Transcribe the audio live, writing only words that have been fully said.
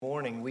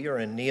morning. We are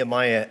in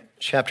Nehemiah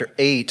chapter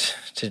 8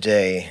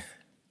 today.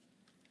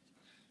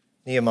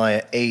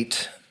 Nehemiah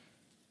 8.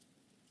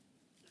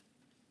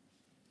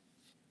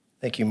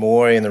 Thank you,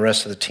 Moy, and the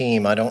rest of the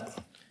team. I don't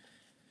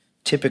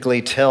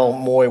typically tell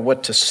Moy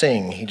what to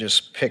sing. He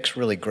just picks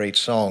really great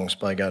songs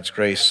by God's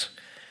grace.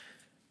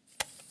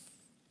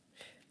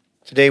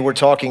 Today we're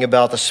talking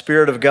about the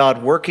Spirit of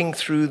God working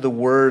through the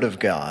Word of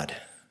God.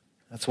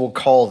 That's what we'll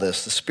call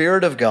this, the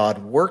Spirit of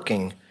God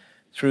working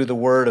through the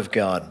Word of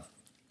God.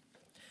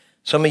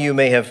 Some of you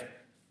may have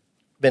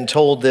been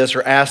told this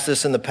or asked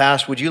this in the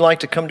past. Would you like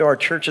to come to our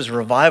church's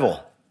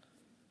revival?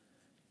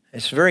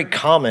 It's very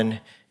common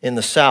in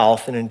the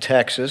South and in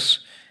Texas,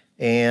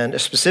 and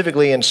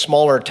specifically in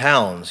smaller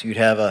towns. You'd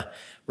have a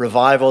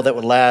revival that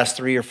would last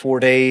 3 or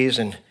 4 days,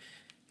 and it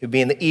would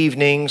be in the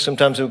evening.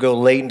 Sometimes it would go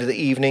late into the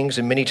evenings,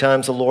 and many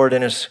times the Lord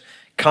in His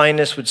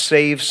kindness would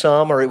save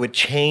some, or it would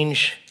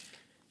change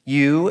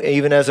you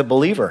even as a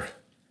believer.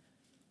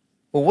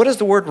 Well, what does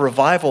the word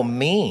revival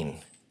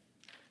mean?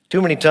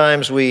 Too many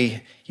times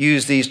we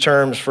use these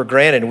terms for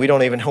granted. We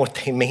don't even know what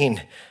they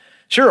mean.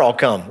 Sure, I'll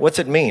come. What's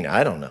it mean?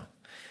 I don't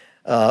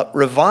know.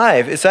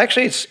 Revive, it's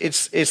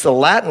the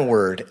Latin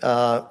word.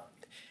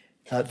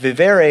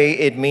 Vivere,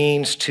 it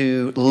means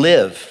to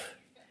live.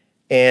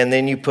 And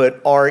then you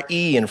put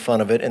R-E in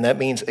front of it, and that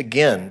means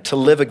again, to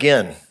live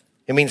again.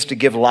 It means to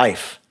give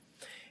life.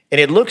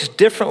 And it looks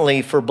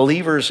differently for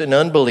believers and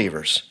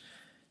unbelievers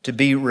to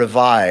be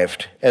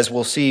revived, as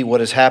we'll see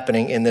what is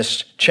happening in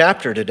this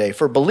chapter today.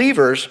 For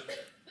believers,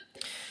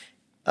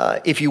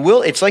 if you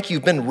will, it's like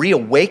you've been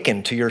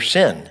reawakened to your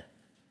sin.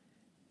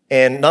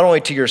 And not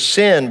only to your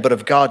sin, but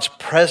of God's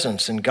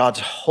presence and God's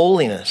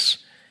holiness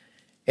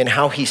and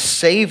how He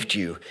saved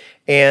you.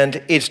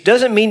 And it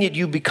doesn't mean that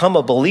you become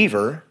a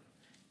believer,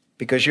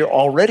 because you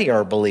already are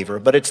a believer,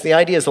 but it's the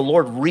idea as the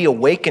Lord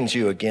reawakens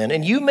you again.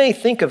 And you may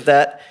think of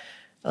that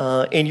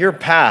in your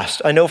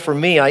past. I know for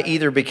me, I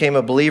either became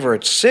a believer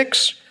at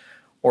 6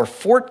 or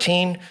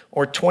 14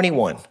 or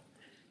 21.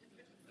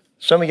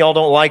 Some of y'all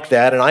don't like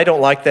that, and I don't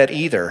like that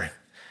either,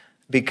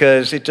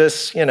 because it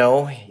just,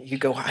 you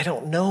go, I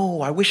don't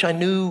know, I wish I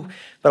knew.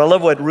 But I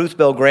love what Ruth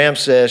Bell Graham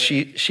says.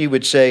 She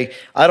would say,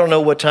 I don't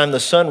know what time the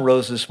sun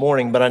rose this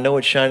morning, but I know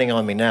it's shining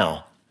on me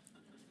now.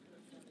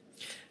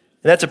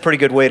 And that's a pretty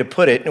good way to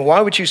put it. And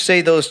why would you say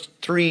those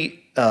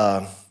three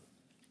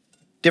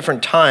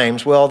different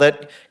times? Well,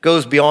 that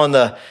goes beyond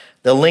the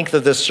length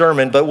of this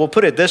sermon, but we'll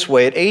put it this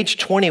way. At age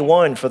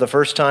 21, for the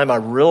first time, I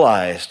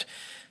realized,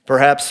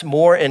 perhaps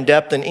more in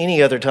depth than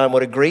any other time,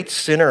 what a great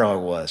sinner I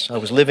was. I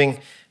was living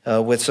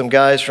with some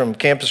guys from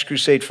Campus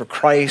Crusade for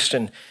Christ,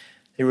 and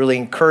they really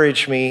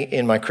encouraged me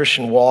in my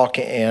Christian walk,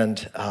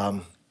 and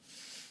I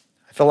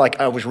felt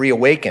like I was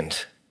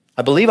reawakened.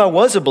 I believe I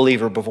was a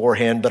believer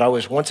beforehand, but I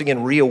was once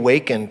again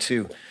reawakened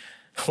to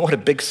what a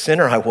big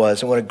sinner I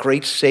was and what a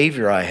great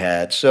Savior I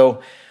had.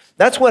 So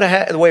that's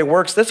the way it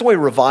works. That's the way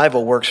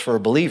revival works for a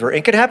believer.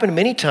 It could happen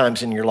many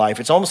times in your life.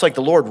 It's almost like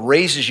the Lord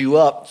raises you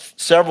up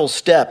several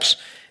steps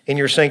in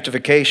your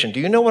sanctification. Do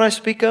you know what I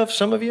speak of,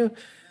 some of you?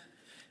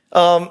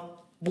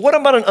 What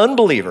about an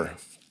unbeliever?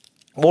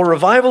 Well,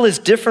 revival is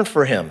different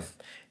for him.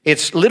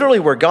 It's literally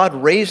where God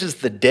raises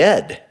the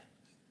dead.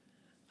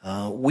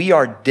 We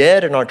are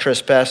dead in our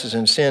trespasses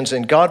and sins,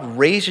 and God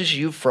raises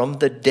you from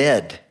the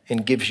dead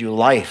and gives you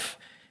life.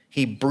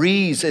 He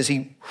breathes as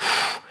He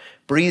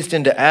breathed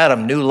into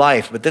Adam new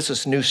life, but this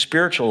is new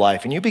spiritual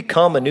life, and you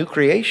become a new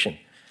creation.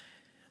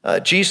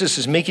 Jesus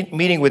is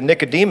meeting with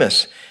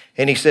Nicodemus,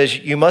 and He says,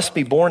 you must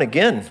be born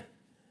again.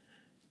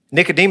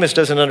 Nicodemus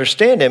doesn't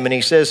understand Him, and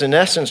he says, in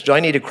essence, do I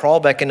need to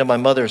crawl back into my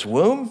mother's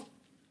womb?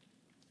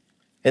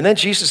 And then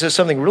Jesus says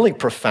something really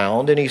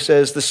profound, and He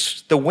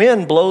says, the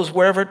wind blows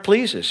wherever it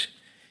pleases.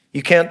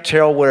 You can't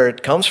tell where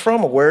it comes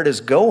from or where it is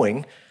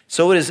going,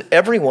 so it is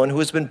everyone who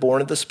has been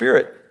born of the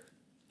Spirit.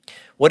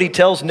 What He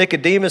tells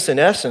Nicodemus, in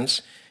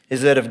essence,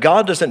 is that if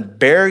God doesn't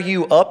bear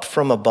you up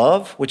from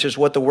above, which is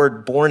what the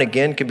word born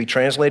again can be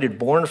translated,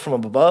 born from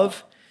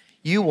above,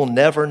 you will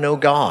never know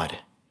God.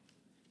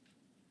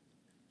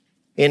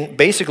 And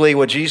basically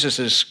what Jesus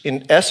is,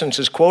 in essence,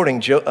 is quoting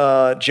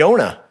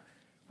Jonah,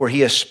 where he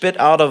has spit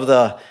out of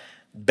the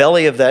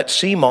belly of that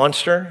sea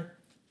monster.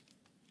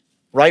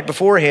 Right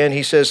beforehand,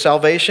 he says,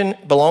 salvation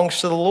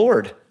belongs to the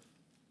Lord.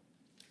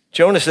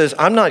 Jonah says,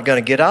 I'm not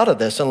going to get out of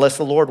this unless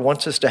the Lord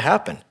wants this to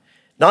happen.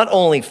 Not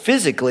only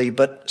physically,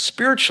 but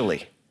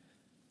spiritually.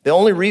 The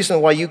only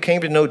reason why you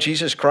came to know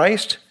Jesus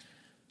Christ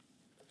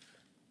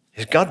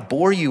is God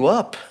bore you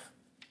up.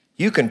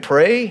 You can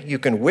pray, you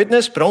can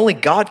witness, but only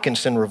God can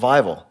send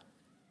revival.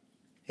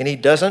 And He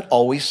doesn't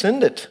always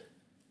send it.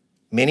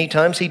 Many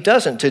times He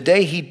doesn't.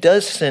 Today He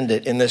does send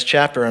it in this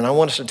chapter, and I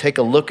want us to take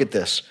a look at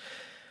this.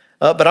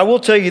 But I will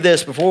tell you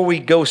this, before we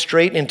go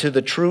straight into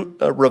the true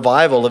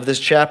revival of this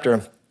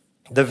chapter,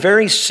 the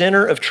very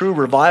center of true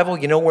revival,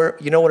 you know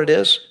what it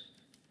is?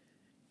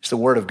 It's the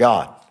Word of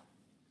God.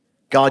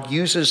 God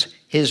uses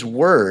His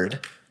Word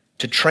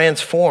to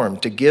transform,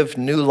 to give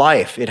new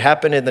life. It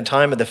happened in the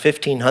time of the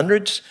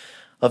 1500s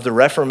of the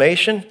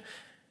Reformation,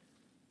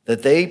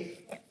 that they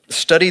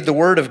studied the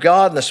Word of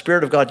God, and the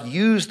Spirit of God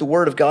used the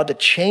Word of God to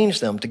change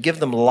them, to give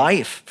them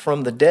life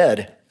from the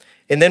dead.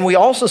 And then we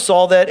also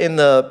saw that in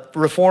the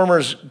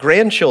Reformers'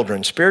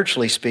 grandchildren,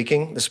 spiritually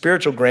speaking, the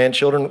spiritual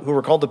grandchildren who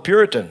were called the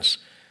Puritans.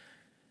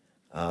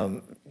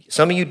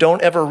 Some of you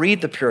don't ever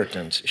read the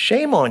Puritans.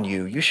 Shame on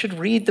you. You should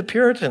read the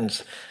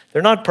Puritans.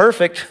 They're not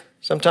perfect.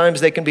 Sometimes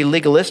they can be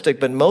legalistic,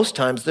 but most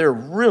times they're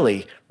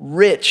really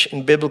rich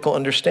in biblical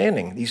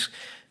understanding.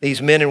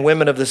 These men and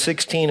women of the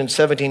 16 and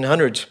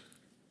 1700s.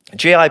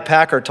 J.I.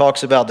 Packer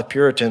talks about the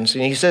Puritans,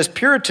 and he says,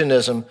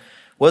 Puritanism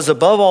was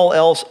above all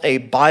else a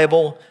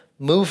Bible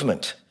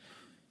movement.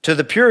 To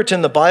the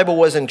Puritan, the Bible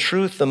was in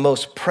truth the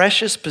most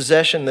precious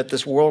possession that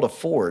this world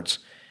affords.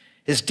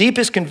 His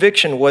deepest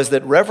conviction was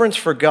that reverence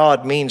for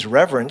God means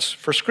reverence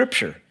for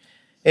Scripture,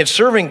 and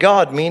serving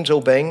God means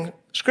obeying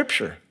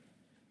Scripture.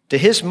 To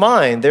his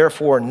mind,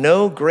 therefore,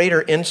 no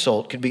greater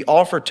insult could be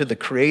offered to the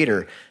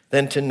Creator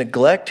than to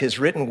neglect his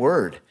written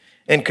word.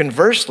 And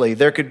conversely,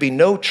 there could be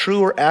no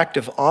truer act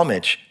of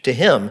homage to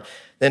him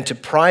than to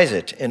prize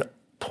it and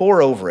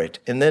pore over it,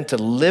 and then to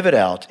live it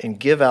out and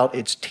give out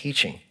its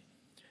teaching.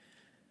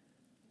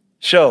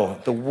 So,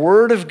 the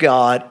Word of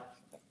God,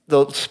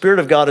 the Spirit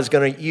of God is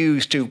going to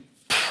use to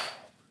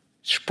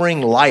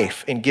spring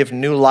life and give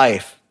new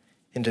life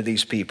into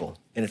these people.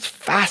 And it's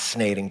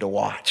fascinating to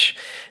watch.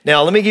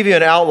 Now, let me give you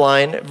an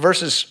outline.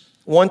 Verses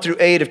 1 through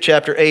 8 of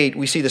chapter 8,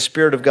 we see the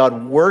Spirit of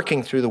God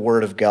working through the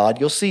Word of God.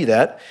 You'll see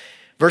that.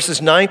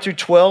 Verses 9 through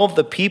 12,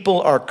 the people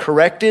are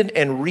corrected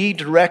and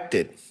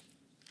redirected.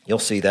 You'll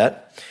see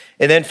that.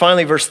 And then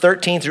finally, verse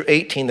 13 through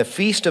 18, the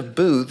Feast of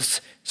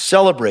Booths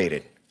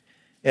celebrated.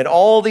 And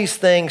all these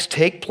things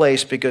take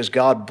place because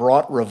God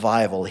brought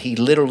revival. He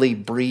literally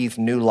breathed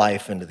new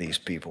life into these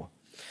people.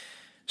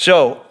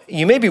 So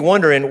you may be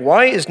wondering,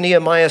 why is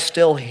Nehemiah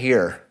still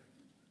here?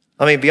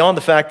 I mean, beyond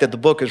the fact that the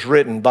book is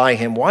written by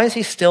him, why is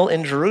he still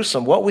in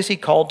Jerusalem? What was he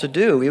called to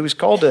do? He was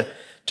called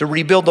to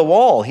rebuild the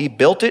wall. He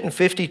built it in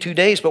 52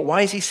 days, but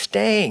why is he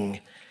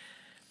staying?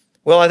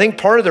 Well, I think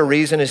part of the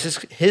reason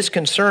is his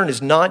concern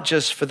is not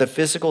just for the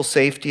physical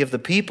safety of the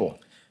people,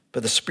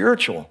 but the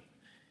spiritual.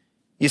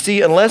 You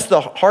see, unless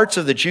the hearts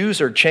of the Jews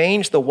are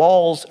changed, the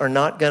walls are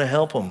not going to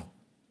help them.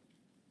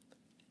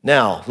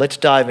 Now, let's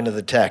dive into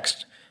the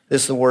text.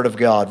 This is the word of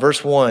God.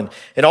 Verse 1,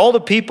 and all the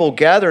people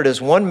gathered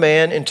as one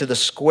man into the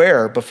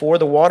square before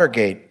the water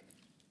gate.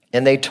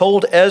 And they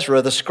told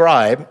Ezra the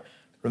scribe,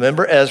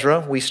 remember Ezra,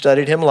 we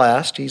studied him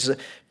last, he's a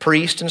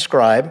priest and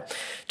scribe,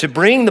 to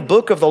bring the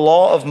book of the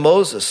law of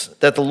Moses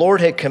that the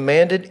Lord had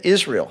commanded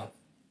Israel.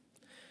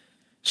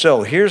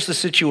 So here's the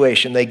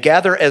situation. They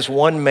gather as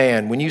one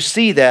man. When you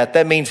see that,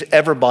 that means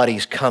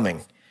everybody's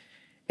coming.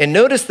 And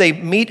notice they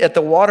meet at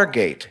the water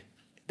gate.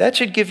 That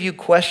should give you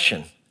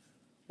question.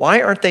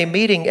 Why aren't they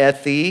meeting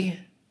at the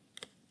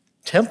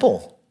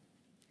temple?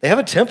 They have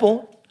a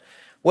temple.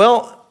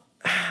 Well,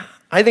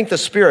 I think the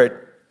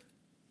Spirit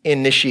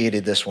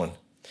initiated this one.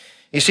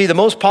 You see, the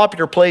most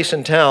popular place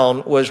in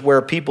town was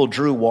where people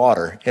drew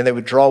water, and they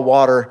would draw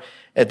water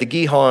at the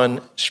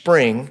Gihon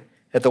spring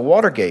at the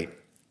water gate.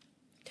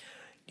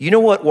 Do you know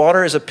what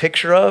water is a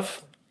picture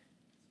of?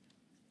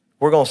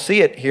 We're going to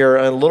see it here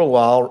in a little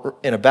while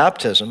in a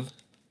baptism.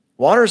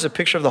 Water is a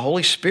picture of the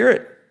Holy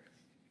Spirit.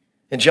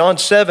 In John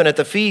 7, at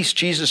the feast,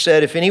 Jesus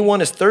said, if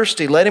anyone is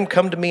thirsty, let him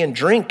come to me and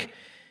drink.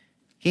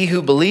 He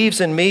who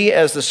believes in me,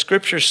 as the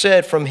scripture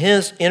said, from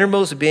his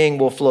innermost being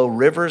will flow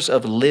rivers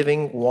of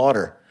living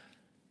water.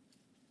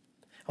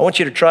 I want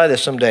you to try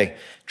this someday.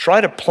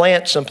 Try to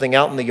plant something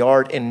out in the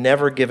yard and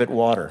never give it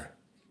water.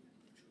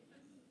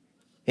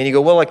 And you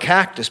go, well, a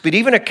cactus. But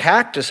even a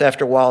cactus,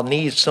 after a while,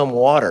 needs some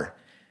water.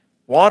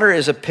 Water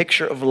is a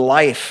picture of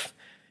life.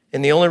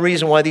 And the only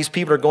reason why these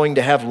people are going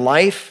to have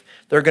life,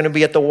 they're going to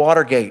be at the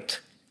water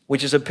gate,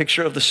 which is a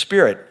picture of the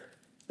Spirit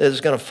that is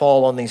going to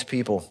fall on these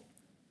people.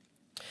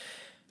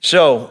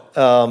 So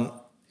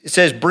it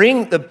says,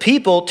 bring the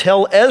people,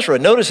 tell Ezra.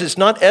 Notice it's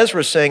not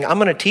Ezra saying, I'm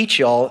going to teach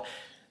y'all.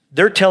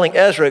 They're telling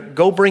Ezra,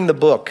 go bring the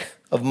book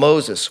of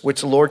Moses,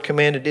 which the Lord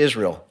commanded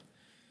Israel.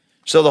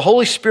 So the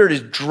Holy Spirit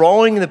is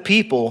drawing the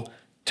people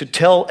to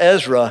tell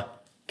Ezra,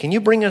 can you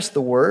bring us the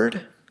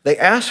word? They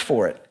asked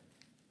for it.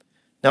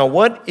 Now,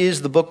 what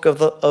is the book of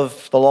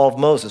the law of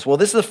Moses? Well,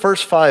 this is the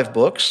first 5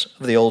 books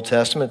of the Old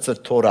Testament. It's the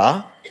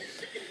Torah.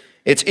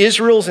 It's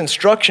Israel's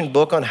instruction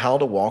book on how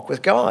to walk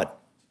with God.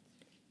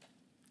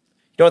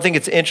 You don't think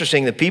it's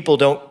interesting that people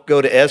don't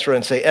go to Ezra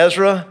and say,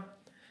 Ezra,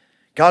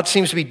 God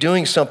seems to be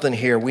doing something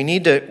here. We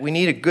need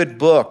a good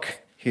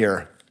book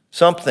here.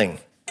 Something.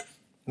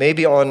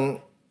 Maybe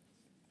on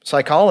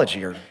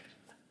psychology or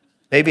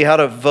maybe how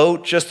to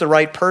vote just the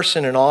right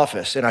person in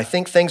office. And I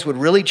think things would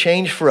really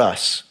change for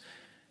us.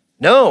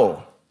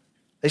 No.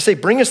 They say,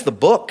 bring us the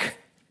book.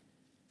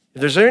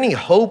 If there's any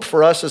hope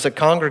for us as a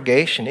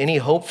congregation, any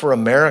hope for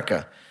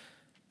America,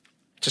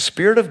 it's the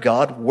Spirit of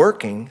God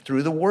working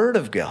through the Word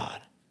of God.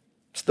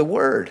 It's the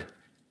Word.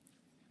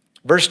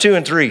 Verse 2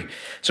 and 3.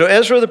 So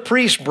Ezra the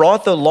priest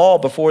brought the law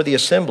before the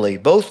assembly,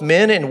 both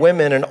men and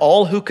women and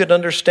all who could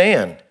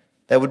understand.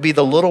 That would be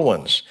the little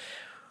ones.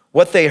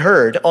 what they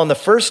heard on the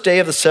first day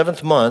of the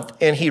 7th month,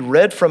 and he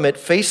read from it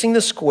facing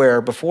the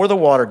square before the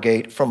water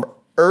gate from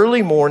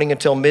early morning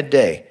until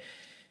midday,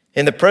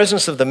 in the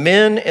presence of the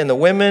men and the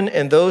women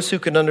and those who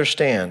could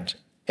understand.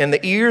 And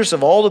the ears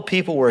of all the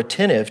people were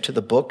attentive to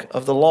the book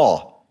of the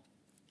law.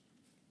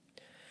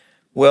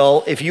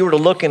 Well, if you were to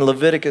look in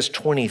Leviticus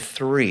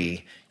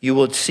 23, you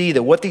would see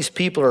that what these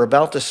people are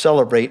about to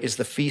celebrate is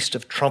the Feast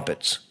of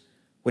Trumpets,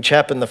 which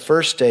happened the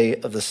first day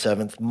of the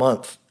 7th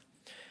month.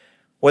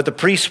 What the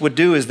priests would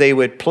do is they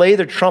would play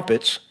their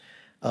trumpets.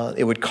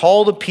 It would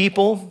call the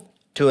people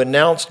to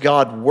announce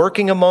God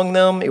working among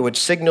them. It would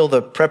signal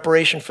the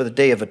preparation for the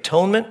Day of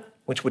Atonement,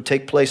 which would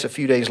take place a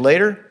few days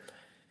later.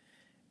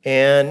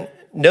 And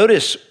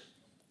notice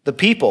the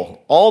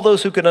people, all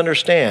those who could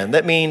understand.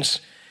 That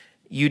means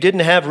you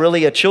didn't have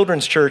really a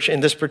children's church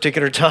in this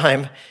particular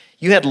time.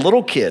 You had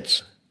little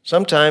kids.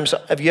 Sometimes,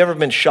 have you ever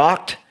been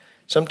shocked?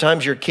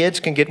 Sometimes your kids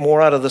can get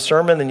more out of the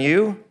sermon than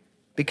you.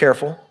 Be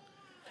careful.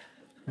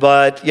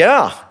 But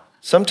yeah,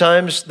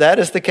 sometimes that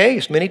is the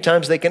case. Many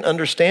times they can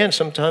understand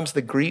sometimes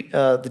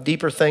the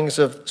deeper things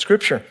of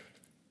Scripture.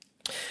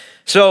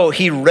 So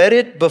he read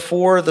it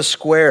before the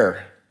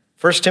square.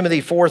 1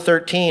 Timothy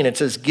 4:13, it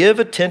says, give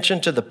attention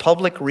to the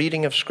public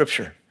reading of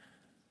Scripture.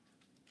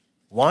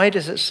 Why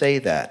does it say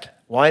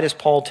that? Why does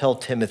Paul tell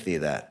Timothy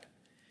that?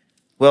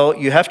 Well,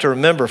 you have to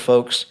remember,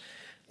 folks,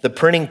 the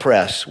printing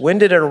press. When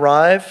did it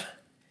arrive?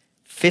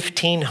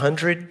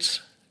 1500s?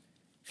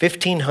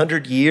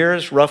 1,500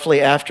 years, roughly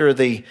after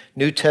the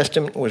New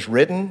Testament was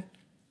written.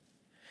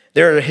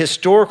 There are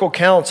historical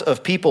counts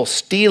of people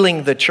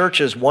stealing the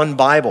church's one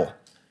Bible.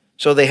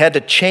 So they had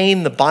to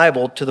chain the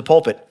Bible to the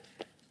pulpit.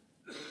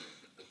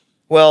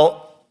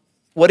 Well,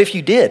 what if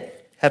you did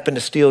happen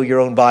to steal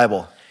your own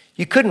Bible?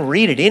 You couldn't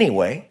read it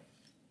anyway.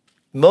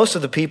 Most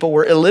of the people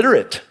were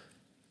illiterate.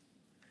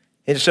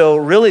 And so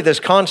really this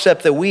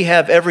concept that we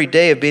have every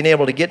day of being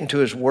able to get into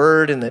his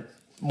word in the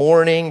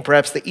morning,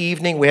 perhaps the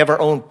evening, we have our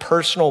own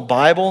personal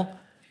Bible,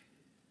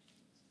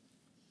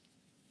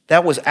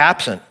 that was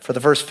absent for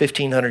the first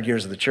 1,500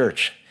 years of the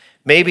church.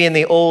 Maybe in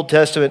the Old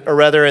Testament, or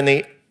rather in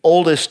the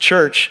oldest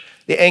church,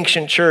 the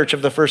ancient church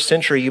of the first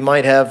century, you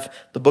might have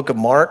the book of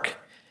Mark.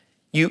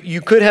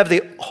 You could have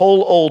the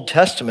whole Old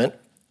Testament,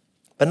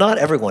 but not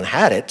everyone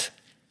had it.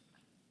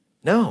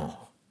 No.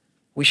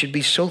 We should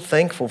be so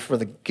thankful for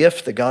the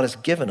gift that God has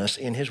given us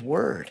in his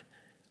word.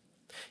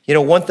 You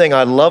know, one thing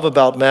I love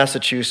about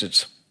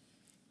Massachusetts,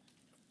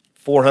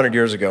 400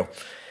 years ago,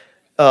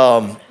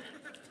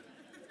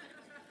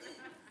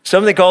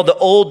 something called the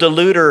Old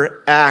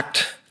Deluder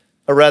Act,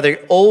 or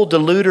rather, Old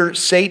Deluder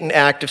Satan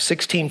Act of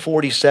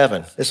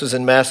 1647. This was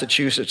in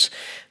Massachusetts.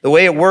 The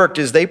way it worked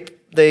is they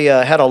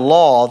had a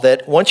law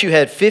that once you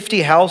had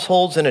 50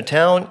 households in a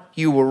town,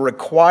 you were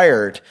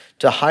required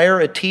to hire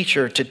a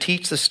teacher to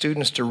teach the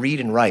students to read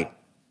and write.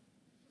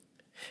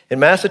 In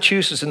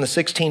Massachusetts in the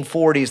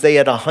 1640s, they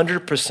had a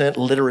 100%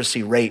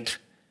 literacy rate.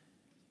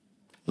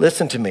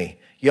 Listen to me.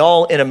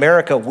 Y'all, in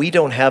America, we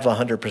don't have a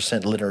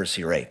 100%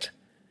 literacy rate.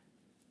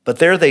 But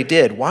there they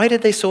did. Why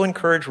did they so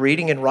encourage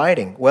reading and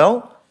writing?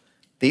 Well,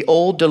 the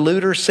Old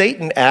Deluder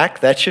Satan Act,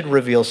 that should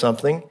reveal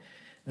something.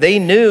 They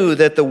knew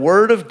that the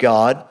Word of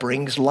God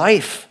brings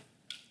life.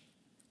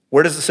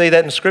 Where does it say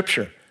that in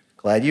Scripture?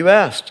 Glad you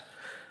asked.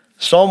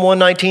 Psalm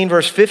 119,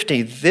 verse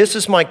 50, this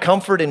is my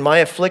comfort in my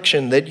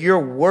affliction, that your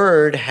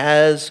word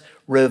has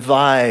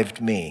revived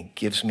me,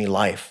 gives me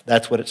life.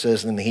 That's what it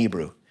says in the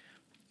Hebrew.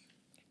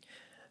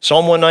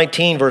 Psalm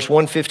 119, verse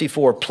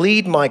 154,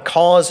 plead my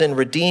cause and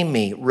redeem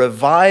me,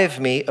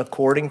 revive me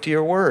according to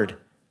your word.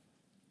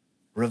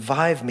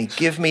 Revive me,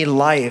 give me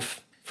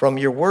life from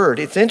your word.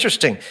 It's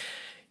interesting.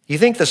 You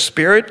think the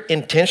Spirit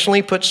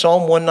intentionally put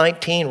Psalm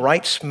 119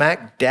 right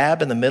smack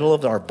dab in the middle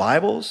of our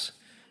Bibles?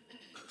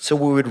 So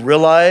we would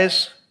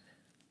realize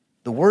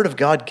the Word of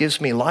God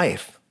gives me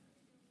life.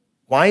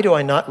 Why do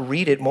I not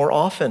read it more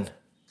often?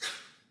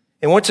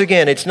 And once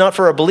again, it's not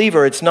for a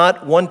believer. It's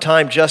not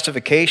one-time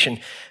justification.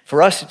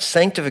 For us, it's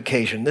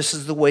sanctification. This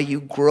is the way you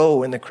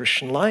grow in the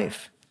Christian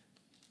life.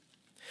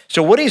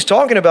 So what he's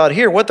talking about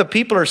here, what the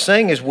people are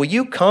saying is, will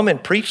you come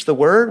and preach the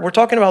Word? We're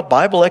talking about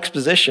Bible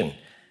exposition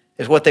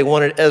is what they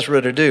wanted Ezra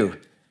to do.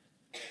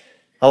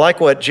 I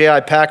like what J.I.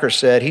 Packer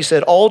said. He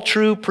said, all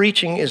true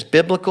preaching is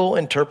biblical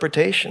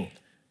interpretation.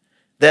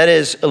 That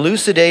is,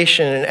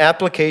 elucidation and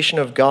application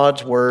of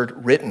God's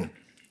word written.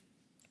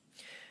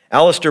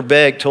 Alistair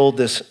Begg told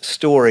this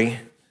story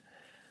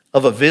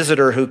of a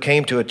visitor who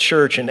came to a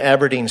church in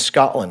Aberdeen,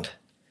 Scotland.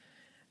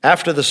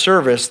 After the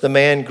service, the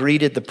man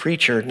greeted the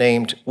preacher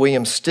named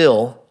William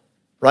Still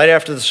right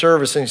after the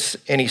service,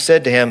 and he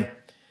said to him,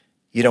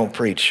 you don't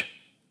preach.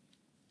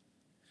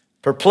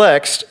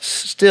 Perplexed,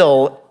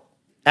 Still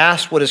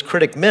asked what his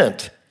critic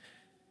meant.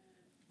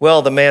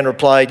 Well, the man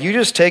replied, you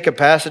just take a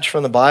passage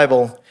from the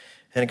Bible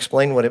and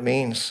explain what it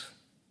means.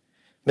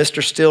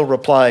 Mr. Still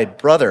replied,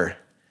 brother,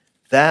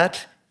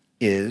 that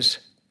is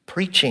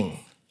preaching.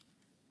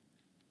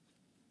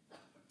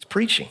 It's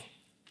preaching.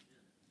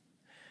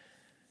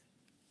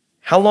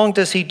 How long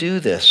does he do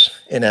this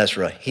in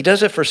Ezra? He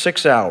does it for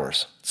 6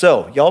 hours.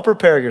 So, y'all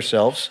prepare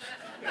yourselves.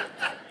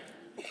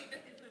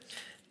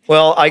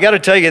 Well, I got to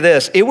tell you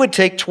this. It would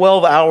take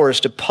 12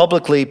 hours to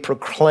publicly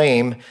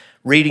proclaim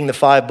reading the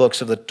 5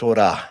 books of the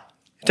Torah.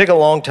 It'd take a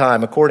long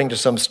time, according to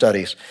some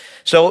studies.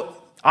 So,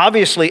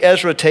 obviously,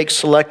 Ezra takes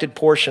selected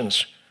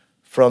portions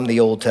from the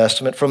Old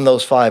Testament, from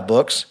those 5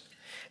 books.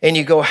 And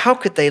you go, how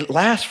could they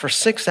last for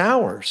 6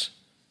 hours?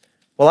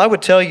 Well, I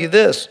would tell you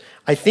this.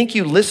 I think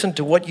you listen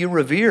to what you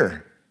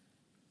revere.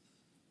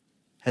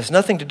 It has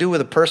nothing to do with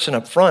the person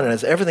up front. It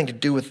has everything to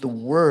do with the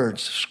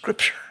words of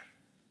Scripture.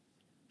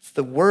 It's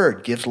the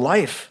Word gives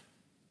life.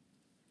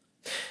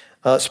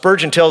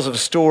 Spurgeon tells of a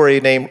story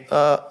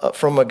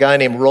from a guy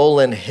named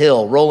Rowland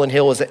Hill. Rowland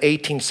Hill was an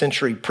 18th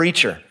century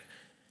preacher.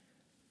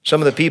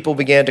 Some of the people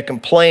began to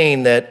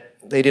complain that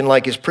they didn't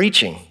like his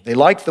preaching. They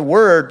liked the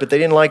word, but they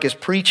didn't like his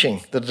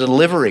preaching, the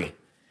delivery.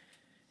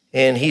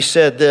 And he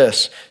said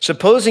this,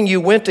 supposing you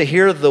went to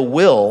hear the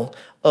will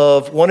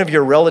of one of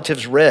your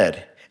relatives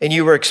read, and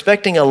you were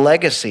expecting a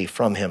legacy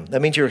from him.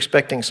 That means you're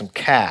expecting some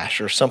cash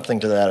or something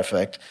to that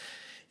effect.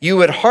 You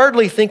would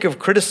hardly think of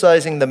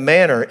criticizing the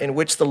manner in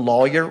which the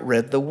lawyer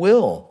read the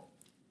will.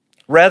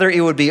 Rather,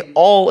 it would be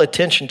all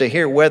attention to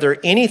hear whether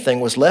anything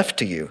was left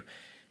to you,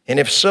 and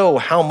if so,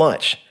 how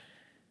much.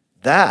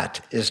 That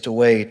is the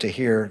way to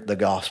hear the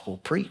gospel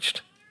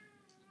preached.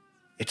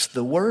 It's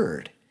the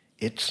word.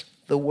 It's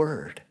the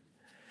word.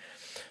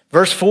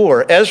 Verse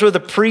 4, Ezra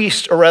the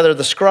priest, or rather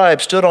the scribe,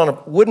 stood on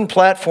a wooden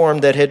platform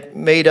that had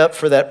made up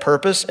for that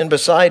purpose, and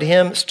beside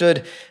him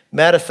stood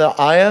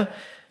Mattithiah,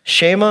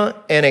 Shema,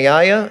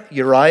 Ananiah,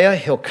 Uriah,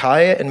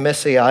 Hilkiah, and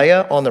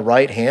Messiah on the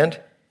right hand,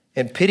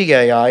 and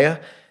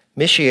Pedaiah,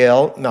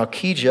 Mishael,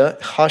 Malchijah,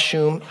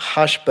 Hashum,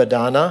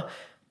 Hashbadana,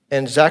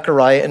 and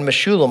Zechariah and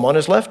Meshullam on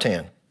his left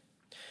hand.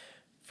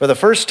 For the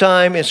first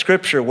time in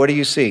Scripture, what do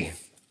you see?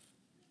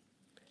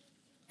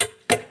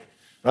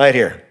 Right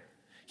here.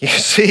 You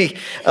see,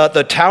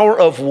 the Tower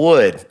of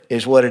Wood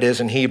is what it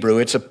is in Hebrew.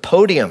 It's a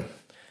podium.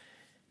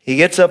 He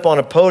gets up on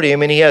a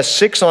podium, and he has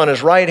 6 on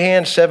his right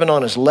hand, 7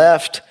 on his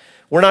left.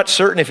 We're not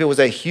certain if it was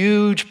a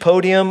huge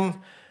podium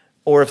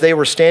or if they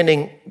were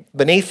standing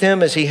beneath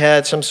him as he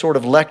had some sort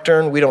of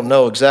lectern. We don't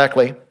know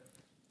exactly.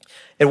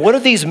 And what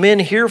are these men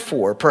here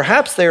for?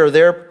 Perhaps they are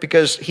there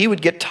because he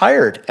would get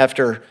tired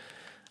after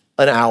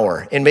an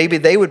hour, and maybe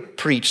they would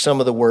preach some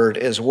of the word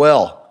as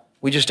well.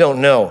 We just don't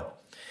know.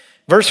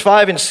 Verse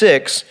 5 and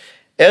 6,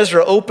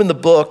 Ezra opened the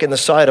book in the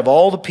sight of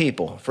all the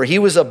people, for he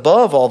was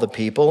above all the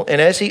people,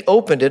 and as he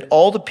opened it,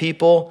 all the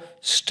people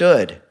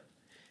stood.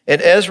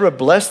 And Ezra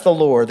blessed the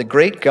Lord, the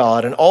great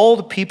God, and all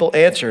the people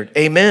answered,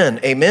 Amen,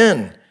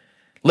 Amen,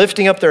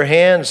 lifting up their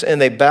hands,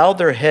 and they bowed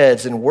their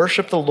heads and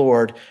worshiped the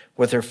Lord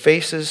with their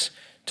faces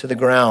to the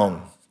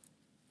ground.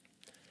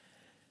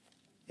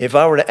 If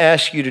I were to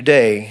ask you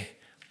today,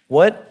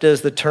 what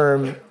does the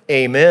term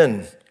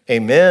amen,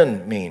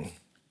 amen mean?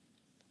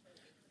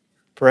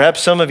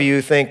 Perhaps some of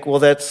you think, well,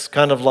 that's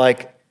kind of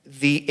like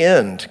the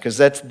end, because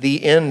that's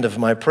the end of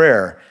my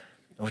prayer.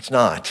 No, it's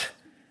not.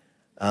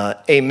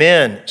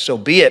 Amen, so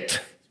be it.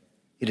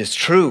 It is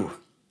true.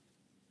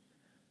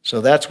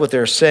 So that's what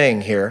they're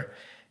saying here.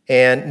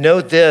 And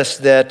note this,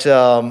 that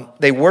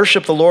they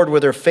worship the Lord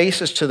with their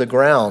faces to the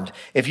ground.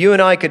 If you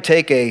and I could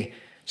take a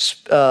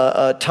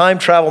time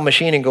travel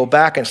machine and go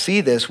back and see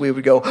this, we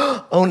would go,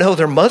 oh no,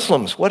 they're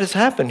Muslims. What has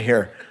happened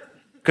here?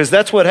 Because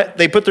that's what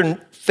they put their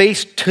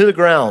face to the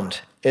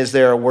ground as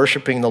they're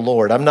worshiping the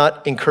Lord. I'm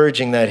not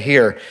encouraging that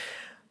here.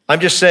 I'm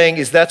just saying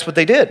is that's what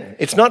they did.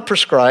 It's not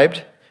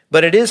prescribed,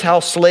 but it is how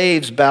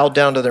slaves bowed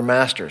down to their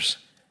masters.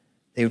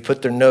 They would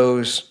put their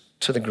nose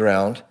to the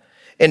ground.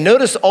 And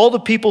notice all the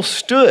people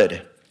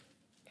stood.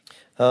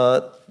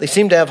 They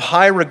seem to have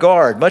high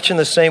regard, much in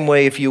the same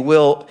way, if you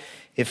will,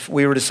 if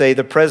we were to say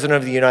the President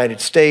of the United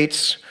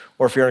States,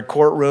 or if you're in a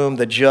courtroom,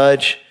 the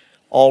judge,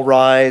 all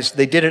rise.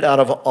 They did it out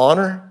of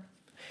honor.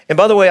 And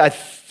by the way, I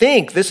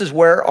think this is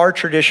where our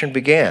tradition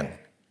began,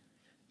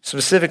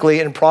 specifically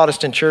in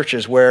Protestant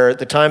churches, where at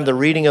the time of the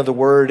reading of the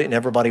word and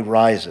everybody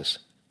rises.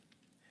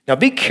 Now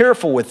be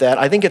careful with that.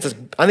 I think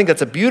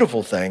that's a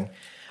beautiful thing.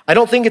 I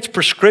don't think it's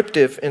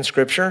prescriptive in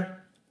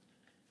Scripture.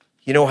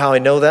 You know how I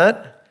know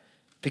that?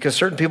 Because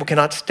certain people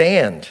cannot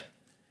stand.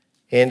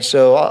 And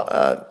so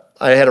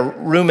I had a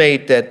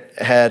roommate that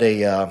had he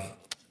had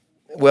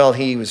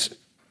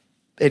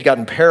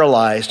gotten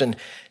paralyzed, and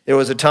there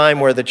was a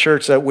time where the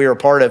church that we were a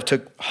part of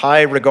took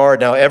high regard.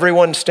 Now,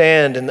 everyone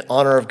stand in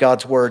honor of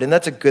God's word, and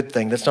that's a good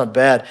thing. That's not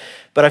bad.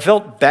 But I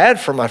felt bad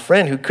for my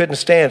friend who couldn't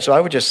stand, so I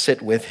would just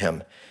sit with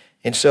him.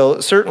 And so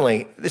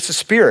certainly, it's a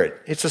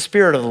spirit. It's the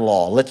spirit of the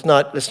law. Let's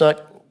not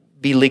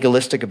be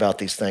legalistic about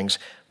these things.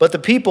 But the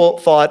people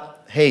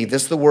thought, hey,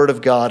 this is the word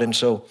of God, and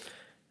so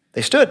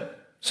they stood.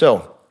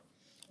 So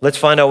let's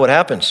find out what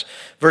happens.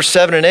 Verse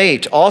 7 and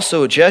 8,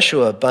 also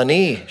Jeshua,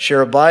 Bani,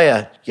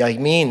 Sherebiah,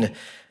 Yamin,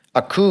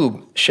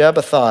 Akub,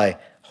 Shabbathai,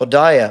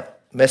 Hodiah,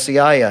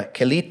 Messiah,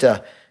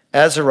 Kelita,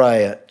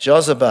 Azariah,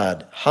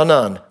 Jozabad,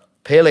 Hanan,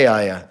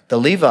 Pelaiah, the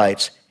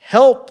Levites,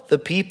 helped the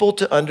people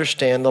to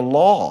understand the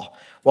law,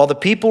 while the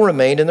people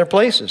remained in their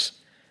places.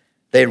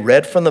 They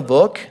read from the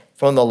book,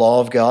 from the law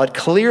of God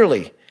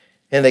clearly,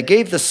 and they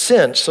gave the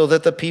sense so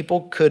that the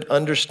people could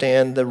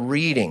understand the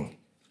reading.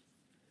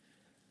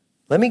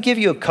 Let me give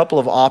you a couple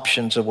of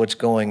options of what's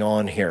going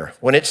on here.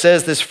 When it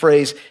says this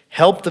phrase,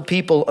 help the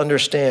people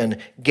understand,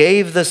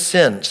 gave the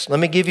sense, let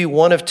me give you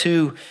one of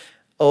two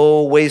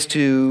ways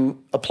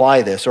to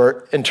apply this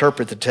or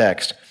interpret the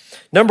text.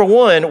 Number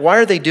one, why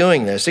are they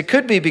doing this? It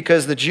could be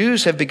because the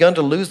Jews have begun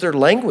to lose their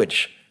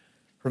language.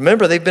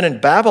 Remember, they've been in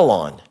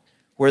Babylon,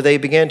 where they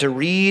began to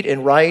read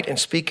and write and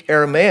speak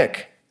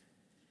Aramaic.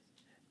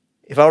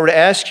 If I were to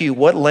ask you,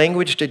 what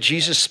language did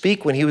Jesus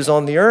speak when he was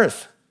on the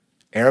earth?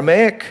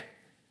 Aramaic.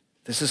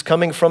 This is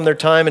coming from their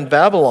time in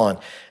Babylon.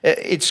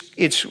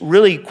 It's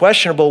really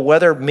questionable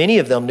whether many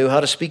of them knew how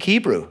to speak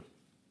Hebrew.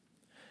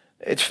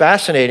 It's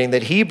fascinating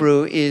that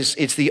Hebrew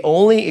it's the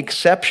only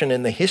exception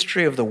in the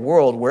history of the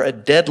world where a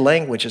dead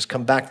language has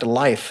come back to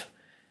life.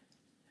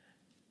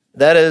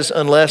 That is,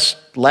 unless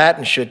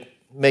Latin should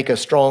make a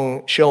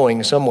strong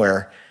showing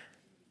somewhere.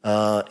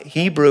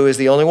 Hebrew is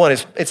the only one.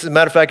 It's as a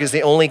matter of fact, is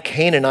the only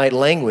Canaanite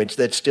language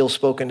that's still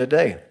spoken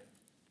today.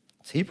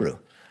 It's Hebrew.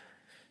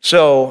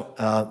 So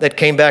that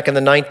came back in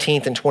the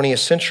 19th and 20th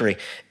century.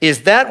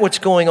 Is that what's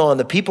going on?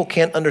 The people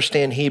can't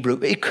understand Hebrew?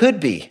 It could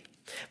be.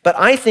 But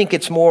I think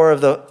it's more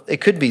of it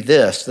could be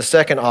this, the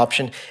second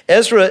option.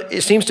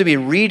 Ezra seems to be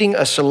reading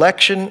a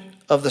selection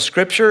of the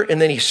scripture, and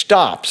then he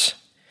stops.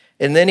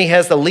 And then he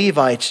has the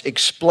Levites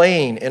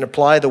explain and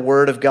apply the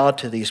word of God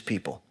to these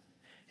people.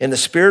 And the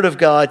Spirit of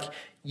God,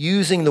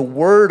 using the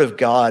word of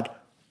God,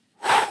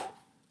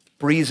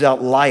 breathes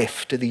out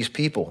life to these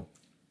people.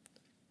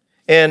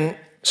 And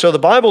so the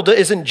Bible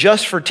isn't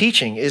just for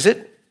teaching, is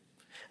it?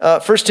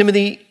 1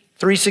 Timothy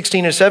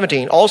 3:16 and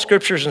 17, all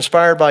scripture is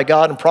inspired by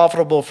God and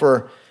profitable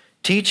for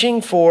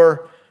teaching,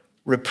 for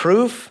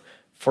reproof,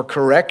 for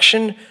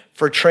correction,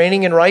 for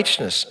training in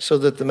righteousness, so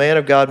that the man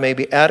of God may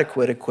be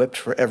adequate, equipped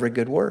for every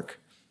good work.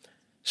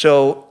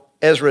 So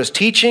Ezra is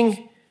teaching,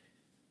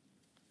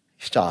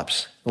 he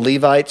stops. The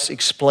Levites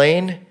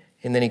explain,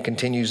 and then he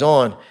continues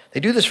on. They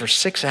do this for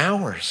 6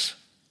 hours.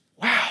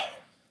 Wow.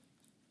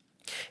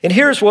 And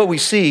here's what we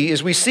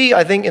see,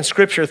 I think, in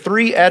Scripture,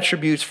 3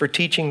 attributes for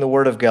teaching the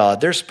Word of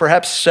God. There's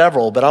perhaps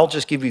several, but I'll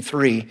just give you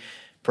 3,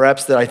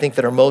 perhaps that I think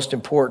that are most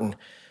important.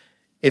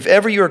 If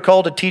ever you are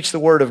called to teach the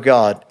Word of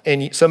God,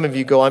 and some of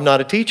you go, I'm not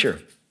a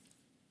teacher.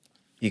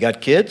 You got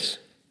kids?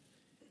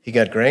 You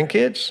got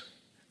grandkids?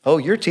 Oh,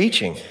 you're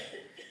teaching.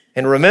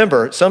 And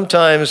remember,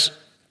 sometimes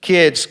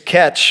kids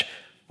catch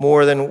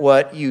more than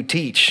what you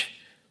teach.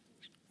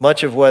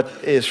 Much of what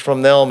is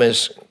from them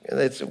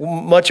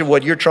much of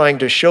what you're trying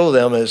to show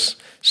them is,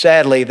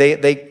 sadly,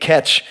 they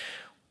catch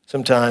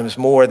sometimes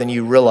more than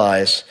you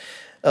realize.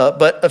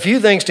 But a few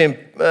things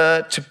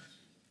to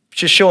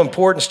just show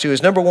importance to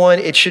is, number one,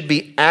 it should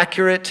be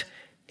accurate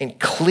and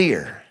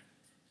clear.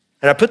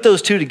 And I put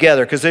those two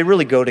together because they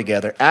really go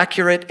together,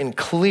 accurate and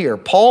clear.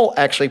 Paul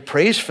actually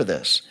prays for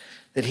this,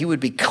 that he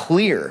would be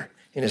clear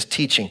in his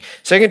teaching.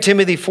 2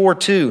 Timothy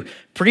 4:2,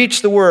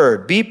 preach the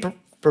word, be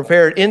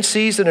prepared in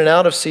season and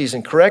out of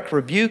season, correct,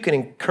 rebuke, and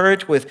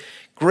encourage with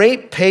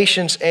great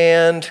patience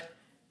and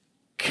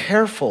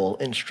careful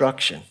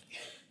instruction.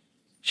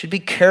 Should be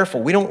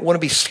careful. We don't want to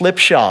be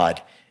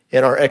slipshod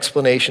in our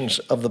explanations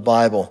of the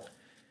Bible.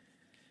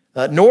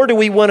 Nor do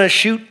we want to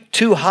shoot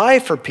too high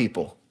for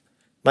people.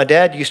 My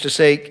dad used to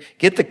say,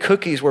 get the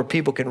cookies where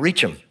people can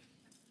reach them.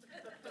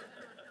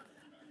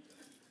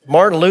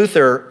 Martin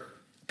Luther,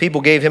 people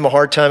gave him a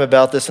hard time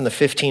about this in the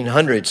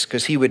 1500s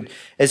because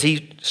as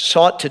he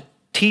sought to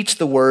teach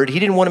the word, he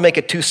didn't want to make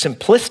it too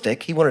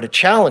simplistic. He wanted to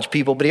challenge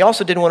people, but he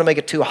also didn't want to make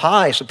it too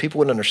high so people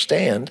wouldn't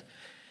understand.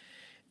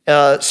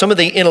 Some of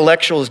the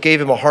intellectuals gave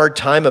him a hard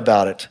time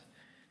about it.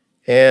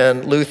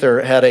 And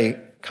Luther had a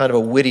kind of a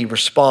witty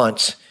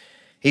response.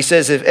 He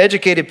says, if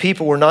educated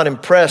people were not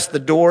impressed, the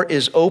door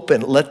is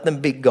open. Let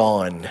them be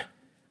gone.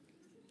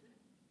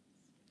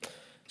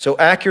 So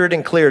accurate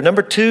and clear.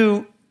 Number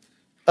two,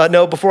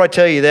 before I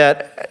tell you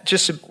that,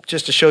 just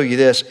to show you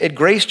this, at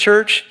Grace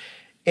Church,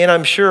 and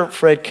I'm sure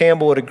Fred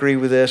Campbell would agree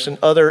with this and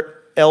other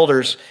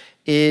elders,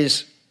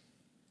 is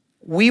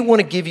we want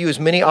to give you as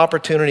many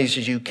opportunities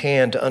as you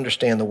can to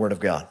understand the Word of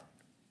God.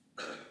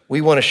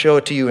 We want to show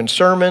it to you in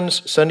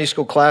sermons, Sunday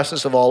school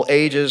classes of all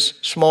ages,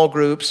 small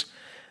groups,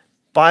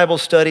 Bible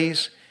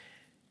studies.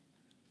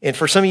 And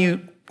for some of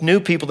you new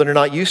people that are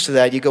not used to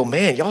that, you go,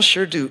 man, y'all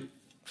sure do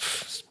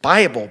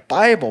Bible.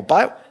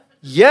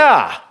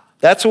 Yeah,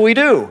 that's what we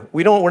do.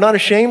 We're not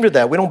ashamed of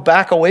that. We don't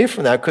back away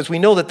from that because we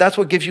know that that's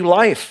what gives you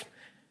life.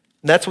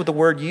 And that's what the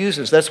Word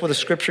uses. That's what the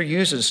Scripture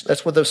uses.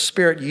 That's what the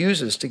Spirit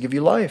uses to give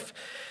you life.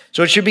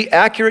 So it should be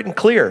accurate and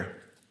clear.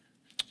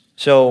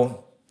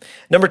 So,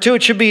 number two,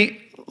 it should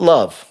be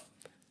love.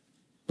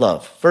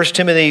 Love. 1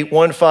 Timothy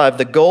 1:5,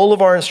 the goal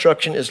of our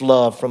instruction is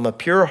love from a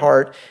pure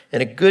heart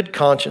and a good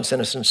conscience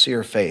and a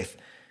sincere faith.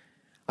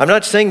 I'm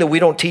not saying that we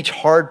don't teach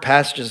hard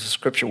passages of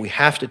Scripture. We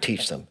have to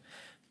teach them.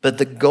 But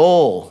the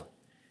goal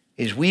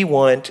is we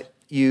want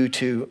you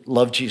to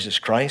love Jesus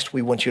Christ.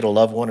 We want you to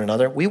love one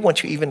another. We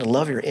want you even to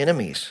love your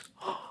enemies.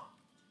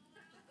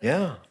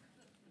 Yeah.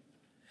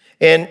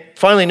 And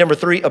finally, number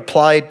 3,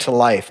 applied to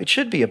life. It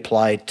should be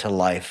applied to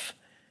life.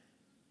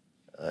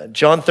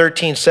 John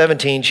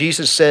 13:17,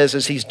 Jesus says,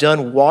 as he's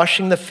done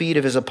washing the feet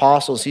of his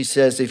apostles, he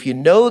says, if you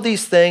know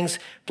these things,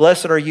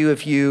 blessed are you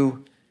if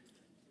you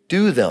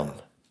do them.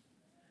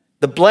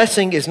 The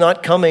blessing is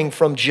not coming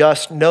from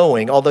just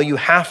knowing, although you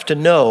have to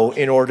know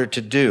in order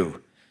to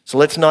do. So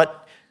let's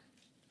not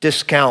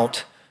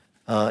discount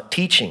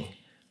teaching,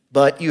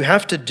 but you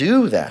have to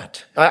do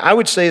that. I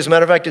would say, as a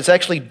matter of fact, it's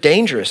actually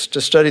dangerous to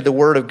study the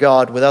Word of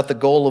God without the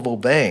goal of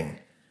obeying.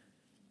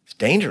 It's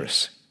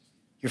dangerous.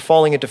 You're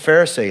falling into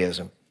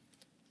Pharisaism.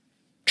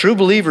 True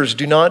believers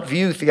do not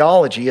view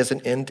theology as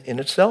an end in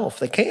itself.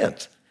 They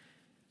can't.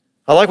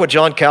 I like what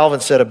John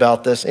Calvin said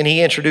about this, and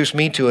he introduced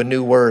me to a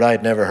new word I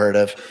had never heard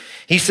of.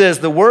 He says,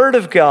 the Word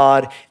of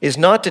God is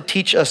not to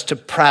teach us to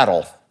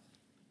prattle.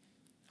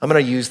 I'm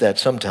going to use that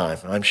sometime,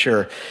 I'm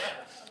sure.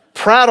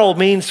 Prattle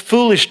means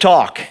foolish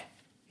talk.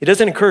 It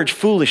doesn't encourage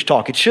foolish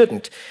talk. It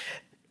shouldn't.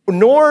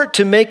 Nor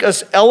to make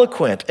us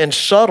eloquent and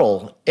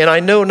subtle, and I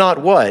know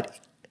not what.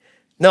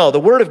 No,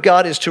 the Word of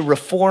God is to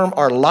reform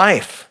our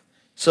life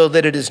so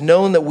that it is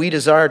known that we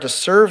desire to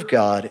serve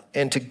God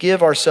and to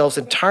give ourselves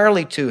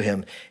entirely to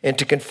Him and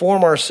to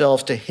conform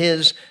ourselves to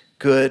His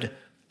good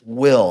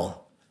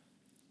will.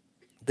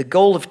 The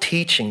goal of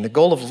teaching, the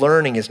goal of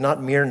learning is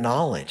not mere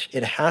knowledge.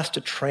 It has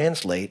to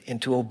translate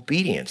into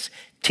obedience,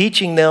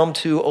 teaching them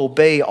to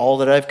obey all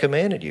that I've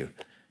commanded you,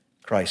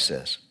 Christ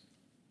says.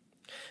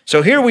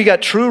 So here we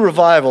got true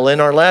revival. In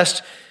our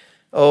last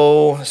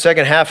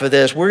second half of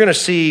this, we're going to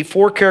see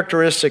 4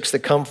 characteristics that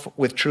come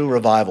with true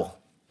revival: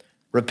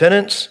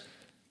 repentance,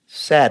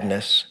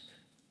 sadness,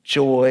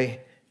 joy,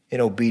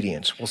 and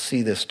obedience. We'll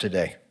see this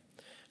today.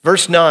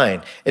 Verse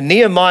 9, and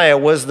Nehemiah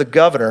who was the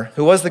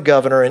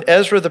governor, and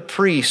Ezra the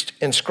priest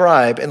and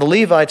scribe, and the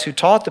Levites who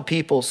taught the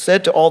people,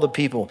 said to all the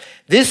people,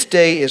 this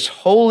day is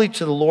holy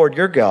to the Lord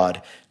your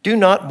God. Do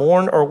not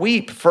mourn or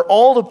weep. For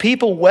all the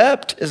people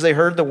wept as they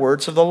heard the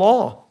words of the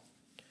law.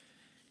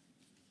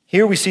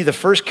 Here we see the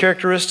first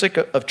characteristic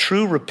of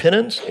true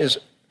repentance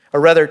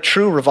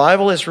true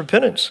revival is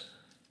repentance.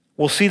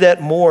 We'll see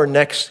that more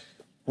next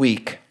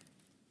week.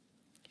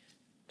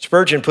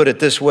 Spurgeon put it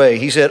this way.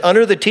 He said,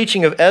 under the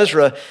teaching of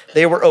Ezra,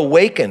 they were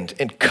awakened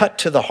and cut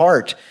to the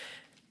heart,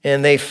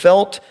 and they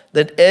felt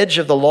the edge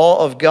of the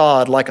law of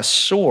God like a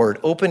sword,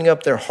 opening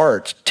up their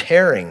hearts,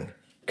 tearing,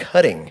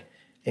 cutting,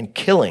 and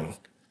killing.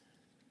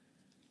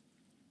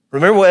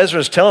 Remember what Ezra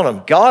is telling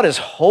them. God is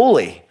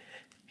holy,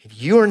 and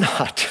you are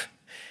not.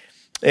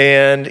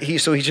 And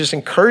he's just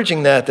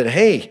encouraging that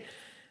hey,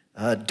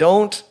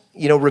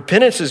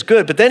 repentance is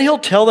good. But then he'll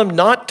tell them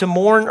not to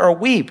mourn or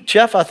weep.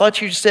 Geoff, I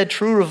thought you said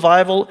true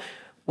revival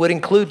would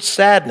include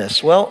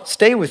sadness. Well,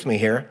 stay with me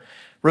here.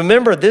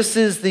 Remember, this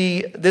is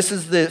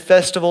the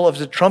festival of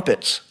the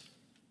trumpets.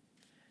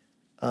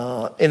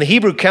 In the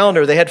Hebrew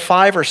calendar, they had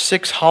 5 or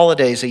 6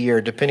 holidays a year,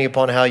 depending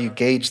upon how you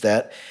gauge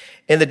that.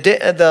 And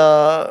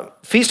the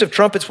Feast of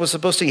Trumpets was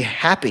supposed to be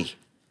happy.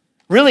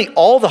 Really,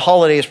 all the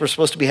holidays were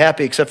supposed to be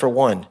happy except for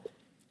one.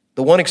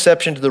 The one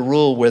exception to the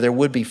rule where there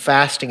would be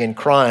fasting and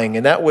crying,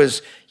 and that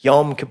was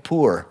Yom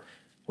Kippur,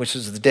 which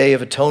is the Day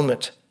of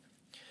Atonement.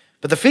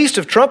 But the Feast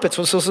of Trumpets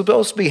was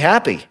supposed to be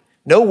happy.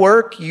 No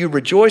work, you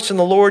rejoice in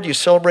the Lord, you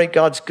celebrate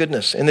God's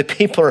goodness. And the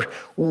people are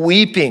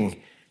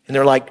weeping, and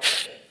they're like,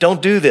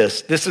 don't do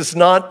this. This is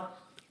not,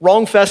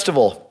 wrong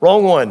festival,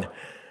 wrong one.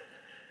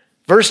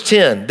 Verse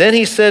 10, then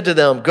he said to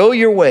them, go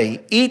your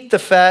way, eat the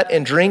fat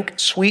and drink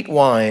sweet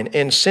wine,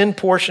 and send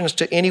portions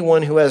to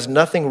anyone who has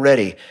nothing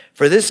ready.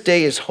 For this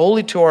day is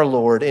holy to our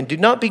Lord, and do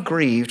not be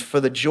grieved, for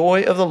the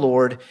joy of the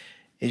Lord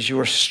is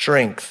your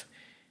strength.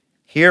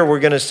 Here we're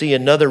going to see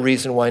another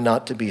reason why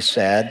not to be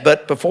sad.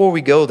 But before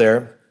we go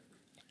there,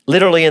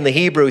 literally in the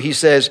Hebrew, he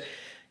says,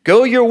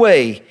 go your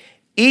way,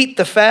 eat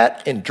the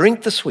fat and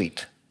drink the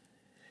sweet.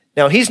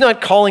 Now, he's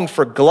not calling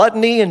for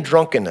gluttony and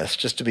drunkenness,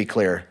 just to be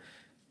clear.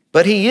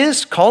 But he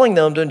is calling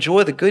them to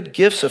enjoy the good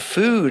gifts of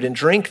food and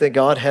drink that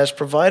God has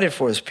provided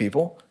for his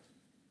people.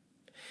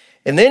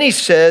 And then he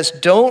says,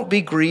 don't be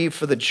grieved,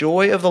 for the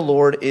joy of the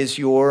Lord is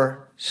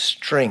your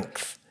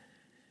strength.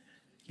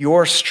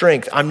 Your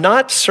strength. I'm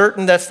not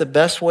certain that's the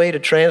best way to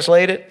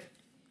translate it.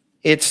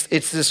 It's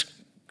this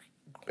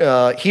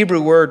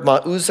Hebrew word,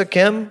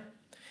 ma'uzakem,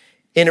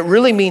 and it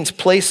really means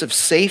place of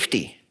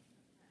safety.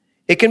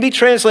 It can be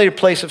translated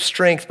place of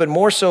strength, but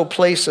more so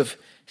place of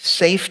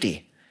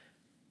safety.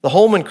 The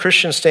Holman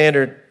Christian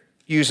Standard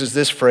uses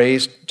this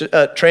phrase,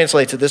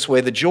 translates it this way: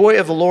 the joy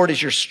of the Lord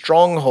is your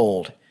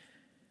stronghold.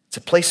 It's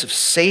a place of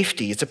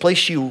safety. It's a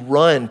place you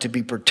run to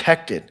be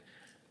protected.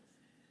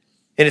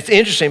 And it's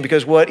interesting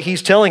because what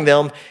he's telling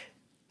them,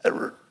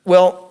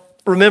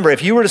 remember,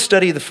 if you were to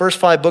study the first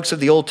 5 books of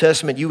the Old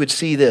Testament, you would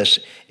see this.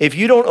 If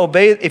you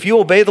obey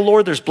the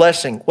Lord, there's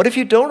blessing. What if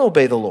you don't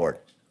obey the Lord?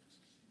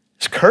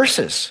 It's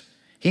curses.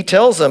 He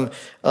tells them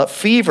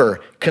fever,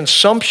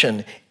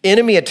 consumption,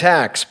 enemy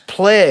attacks,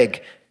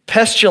 plague,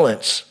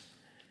 pestilence.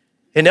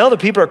 And now the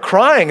people are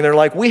crying, and they're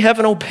like, we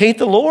haven't obeyed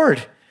the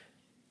Lord.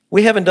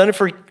 We haven't done it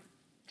for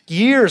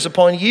years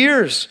upon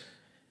years.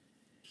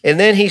 And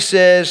then he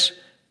says,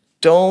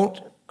 don't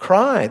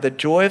cry. The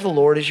joy of the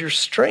Lord is your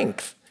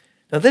strength.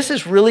 Now, this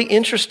is really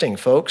interesting,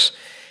 folks.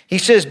 He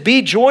says,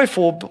 be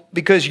joyful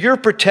because your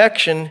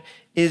protection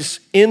is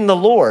in the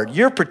Lord.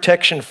 Your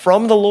protection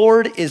from the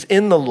Lord is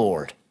in the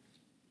Lord.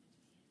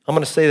 I'm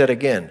going to say that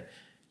again.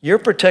 Your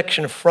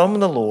protection from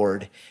the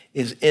Lord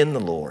is in the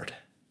Lord.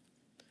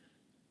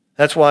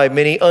 That's why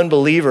many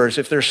unbelievers,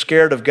 if they're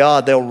scared of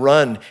God, they'll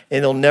run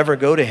and they'll never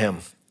go to him.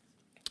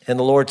 And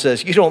the Lord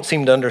says, you don't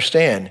seem to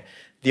understand.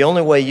 The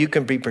only way you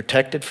can be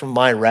protected from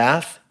my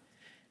wrath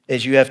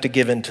is you have to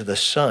give in to the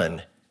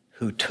Son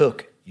who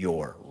took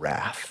your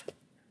wrath.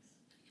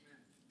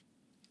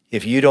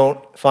 If you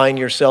don't find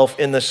yourself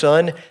in the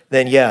Son,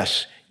 then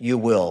yes, you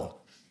will.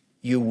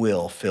 You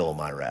will feel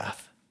my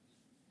wrath.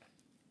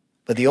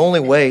 But the only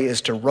way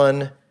is to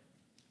run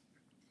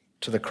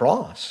to the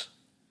cross.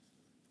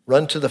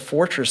 Run to the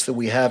fortress that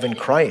we have in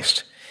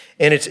Christ.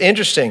 And it's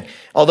interesting.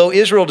 Although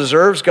Israel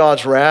deserves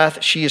God's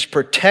wrath, she is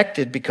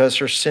protected because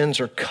her sins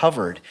are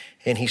covered.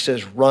 And he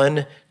says,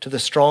 run to the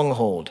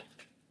stronghold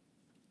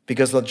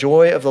because the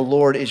joy of the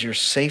Lord is your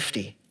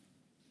safety.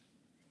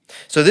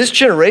 So this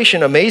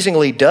generation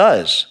amazingly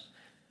does.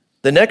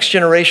 The next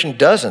generation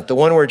doesn't. The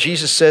one where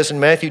Jesus says in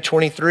Matthew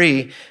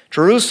 23,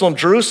 Jerusalem,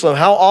 Jerusalem,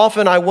 how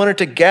often I wanted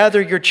to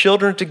gather your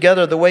children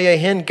together the way a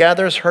hen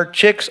gathers her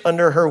chicks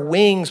under her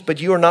wings, but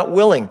you are not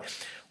willing.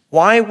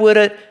 Why would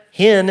a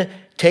hen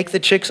take the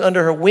chicks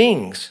under her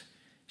wings?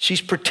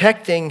 She's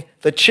protecting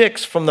the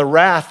chicks from the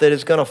wrath that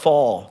is going to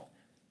fall.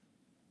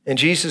 And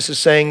Jesus is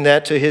saying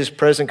that to his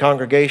present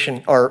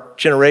congregation or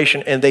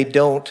generation, and they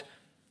don't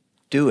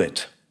do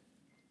it.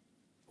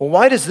 Well,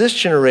 why does this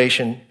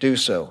generation do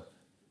so?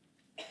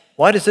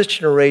 Why does this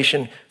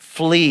generation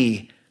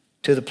flee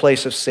to the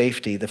place of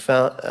safety, the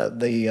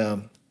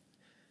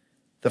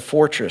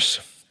fortress?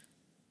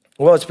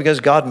 Well, it's because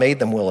God made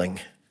them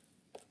willing.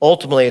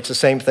 Ultimately, it's the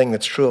same thing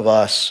that's true of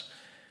us.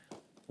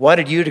 Why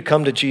did you to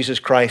come to Jesus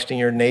Christ and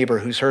your neighbor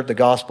who's heard the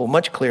gospel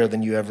much clearer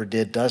than you ever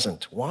did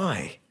doesn't?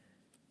 Why?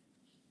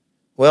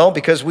 Well,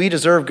 because we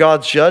deserve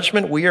God's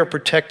judgment. We are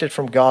protected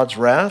from God's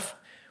wrath.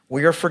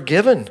 We are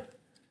forgiven.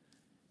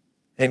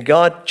 And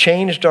God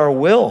changed our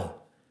will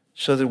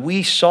so that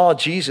we saw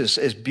Jesus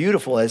as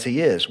beautiful as he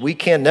is. We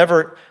can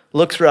never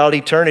look throughout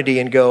eternity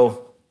and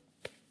go,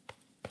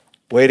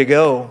 way to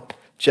go,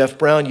 Geoff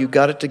Brown, you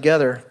got it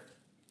together.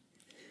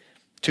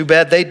 Too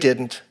bad they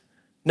didn't.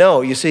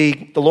 No, you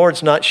see, the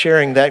Lord's not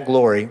sharing that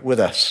glory with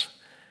us.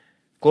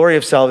 Glory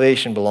of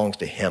salvation belongs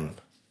to him.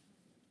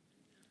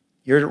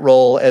 Your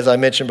role, as I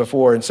mentioned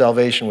before, in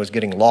salvation was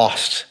getting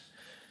lost,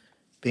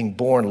 being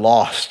born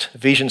lost.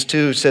 Ephesians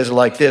 2 says it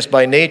like this,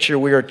 by nature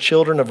we are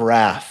children of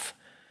wrath,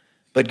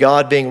 but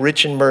God being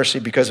rich in mercy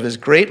because of his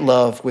great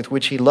love with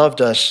which he loved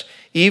us,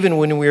 even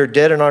when we were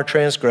dead in our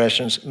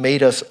transgressions,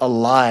 made us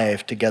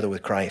alive together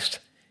with Christ.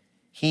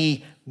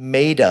 He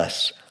made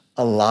us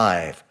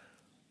alive.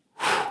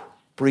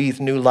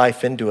 Breathed new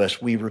life into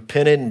us. We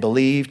repented and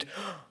believed,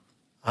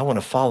 I want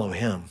to follow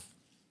him.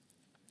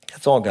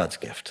 That's all God's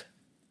gift.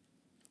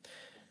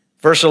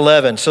 Verse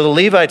 11, so the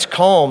Levites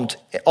calmed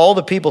all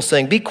the people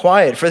saying, be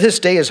quiet, for this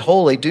day is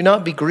holy. Do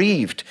not be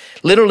grieved.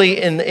 Literally,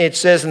 it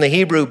says in the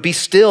Hebrew, be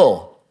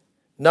still.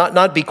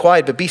 Not be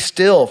quiet, but be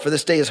still, for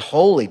this day is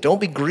holy.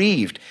 Don't be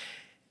grieved.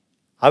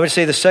 I would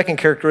say the second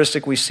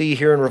characteristic we see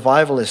here in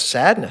revival is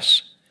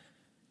sadness.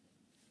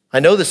 I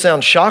know this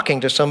sounds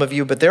shocking to some of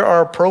you, but there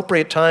are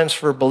appropriate times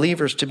for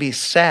believers to be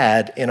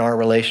sad in our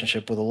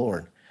relationship with the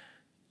Lord.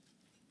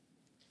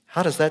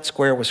 How does that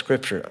square with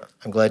Scripture?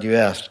 I'm glad you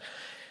asked.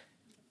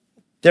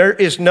 There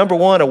is, number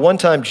one, a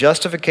one-time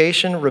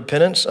justification,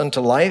 repentance unto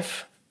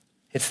life.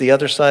 It's the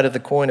other side of the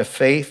coin of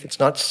faith. It's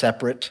not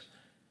separate.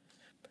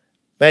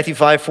 Matthew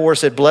 5:4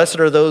 said, blessed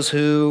are those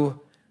who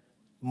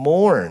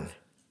mourn,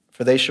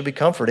 for they shall be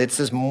comforted. It's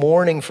this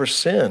mourning for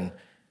sin.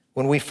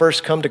 When we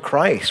first come to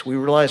Christ, we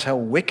realize how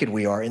wicked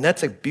we are, and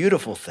that's a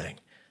beautiful thing.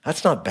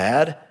 That's not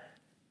bad.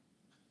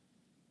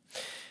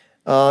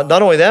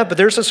 Not only that, but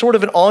there's a sort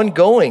of an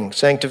ongoing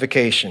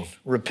sanctification,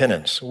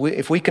 repentance.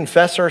 If we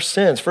confess our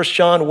sins, 1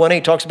 John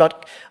 1:8 talks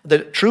about the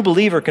true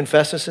believer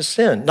confesses his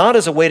sin, not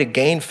as a way to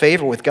gain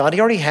favor with God. He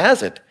already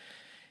has it.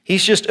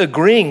 He's just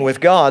agreeing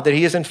with God that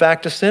he is in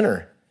fact a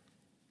sinner,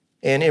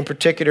 and in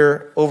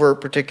particular, over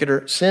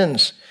particular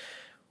sins.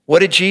 What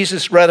did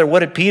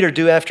Peter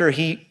do after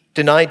he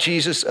denied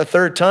Jesus a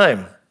third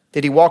time?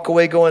 Did he walk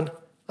away going,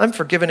 I'm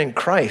forgiven in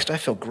Christ, I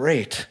feel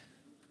great?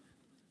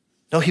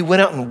 No, he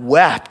went out and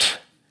wept.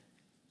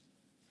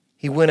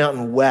 He went out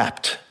and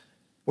wept.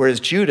 Whereas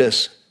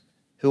Judas,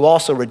 who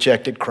also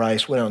rejected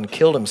Christ, went out and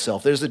killed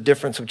himself. There's a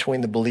difference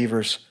between the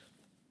believers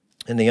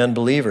and the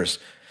unbelievers.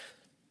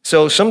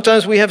 So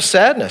sometimes we have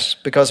sadness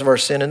because of our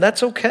sin, and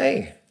that's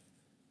okay.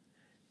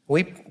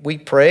 We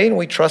pray and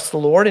we trust the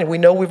Lord, and we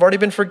know we've already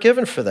been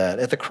forgiven for that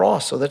at the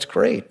cross, so that's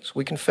great. So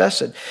we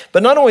confess it.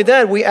 But not only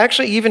that, we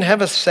actually even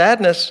have a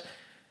sadness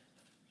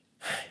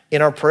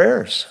in our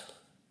prayers.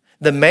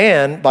 The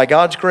man, by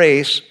God's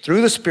grace,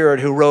 through the Spirit,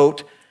 who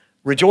wrote,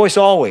 rejoice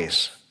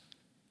always,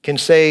 can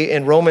say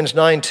in Romans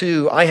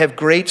 9:2, I have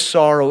great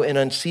sorrow and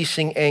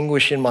unceasing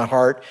anguish in my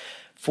heart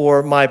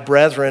for my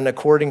brethren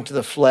according to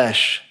the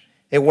flesh.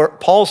 And where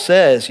Paul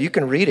says, you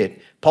can read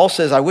it, Paul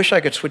says, I wish I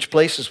could switch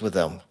places with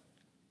them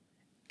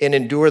and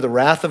endure the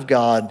wrath of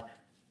God.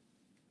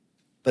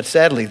 But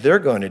sadly, they're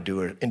going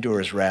to endure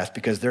his wrath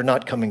because they're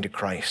not coming to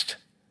Christ.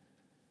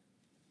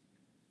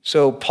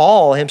 So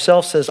Paul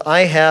himself says,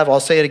 I have, I'll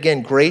say it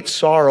again, great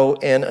sorrow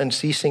and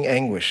unceasing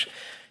anguish.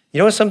 You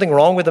know what's something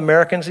wrong with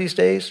Americans these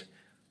days?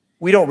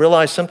 We don't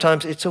realize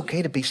sometimes it's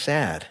okay to be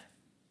sad.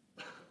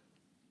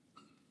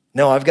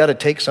 No, I've got to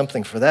take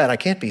something for that. I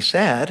can't be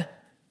sad.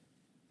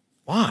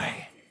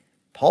 Why?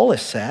 Paul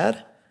is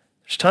sad.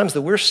 There's times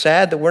that we're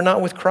sad that we're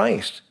not with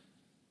Christ.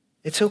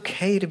 It's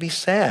okay to be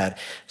sad,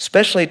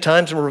 especially at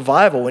times of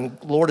revival when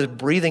the Lord is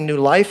breathing new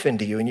life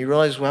into you and you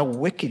realize how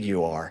wicked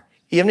you are.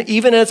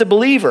 Even as a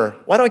believer,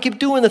 why do I keep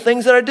doing the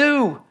things that I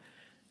do?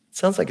 It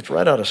sounds like it's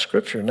right out of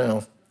Scripture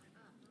now.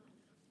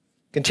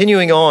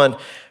 Continuing on,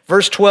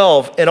 verse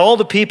 12, and all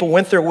the people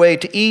went their way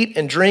to eat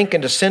and drink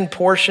and to send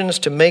portions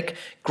to make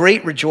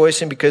great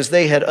rejoicing because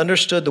they had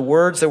understood the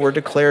words that were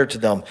declared to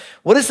them.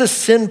 What is the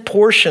send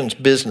portions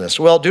business?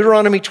 Well,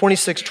 Deuteronomy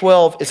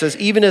 26:12, it says,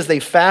 even as they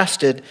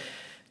fasted,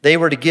 they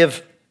were to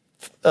give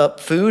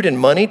food and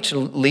money to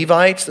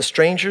Levites, the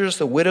strangers,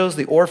 the widows,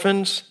 the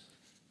orphans.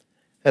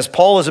 As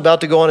Paul is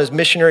about to go on his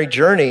missionary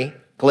journey,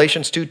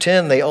 Galatians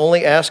 2:10, they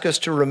only ask us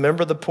to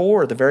remember the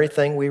poor, the very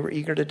thing we were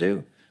eager to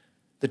do.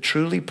 The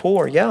truly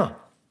poor,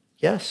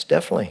 yes,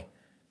 definitely.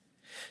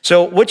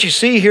 So what you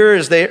see here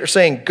is they are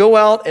saying, go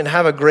out and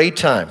have a great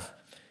time.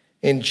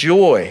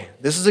 Enjoy.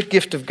 This is a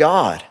gift of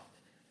God.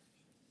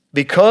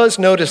 Because,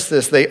 notice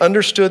this, they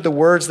understood the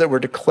words that were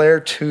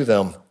declared to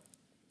them.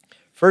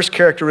 First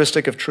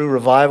characteristic of true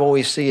revival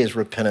we see is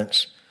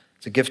repentance.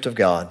 It's a gift of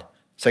God.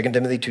 2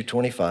 Timothy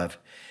 2:25.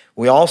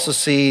 We also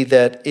see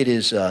that it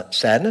is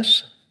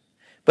sadness.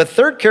 But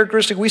third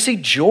characteristic, we see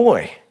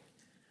joy.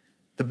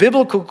 The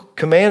biblical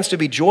commands to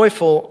be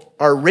joyful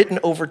are written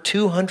over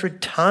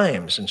 200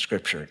 times in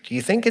Scripture. Do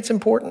you think it's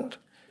important?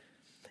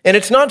 And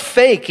it's not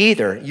fake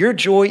either. Your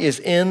joy is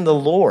in the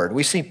Lord.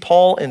 We see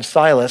Paul and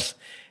Silas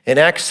in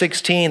Acts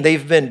 16.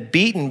 They've been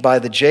beaten by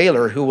the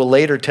jailer who will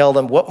later tell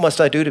them, what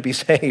must I do to be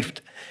saved?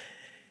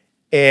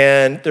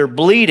 And they're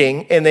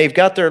bleeding, and they've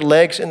got their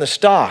legs in the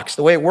stocks.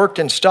 The way it worked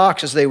in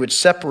stocks is they would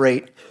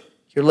separate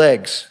your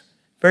legs.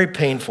 Very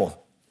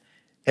painful.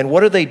 And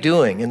what are they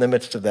doing in the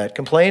midst of that?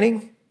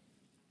 Complaining?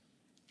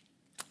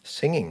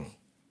 Singing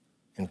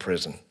in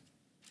prison.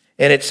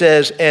 And it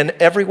says, and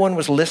everyone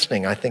was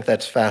listening. I think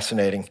that's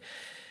fascinating.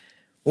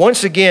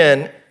 Once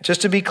again, just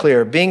to be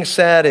clear, being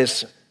sad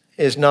is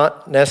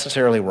not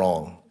necessarily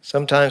wrong.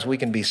 Sometimes we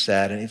can be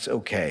sad and it's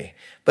okay.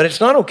 But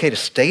it's not okay to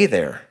stay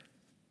there.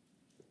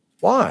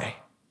 Why?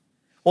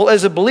 Well,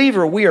 as a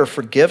believer, we are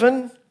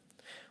forgiven.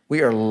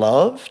 We are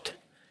loved.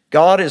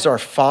 God is our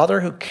Father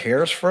who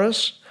cares for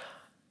us.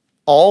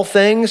 All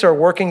things are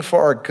working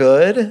for our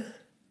good.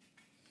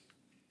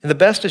 And the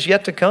best is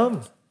yet to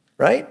come,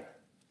 right?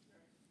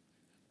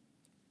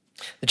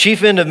 The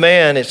chief end of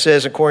man, it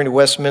says, according to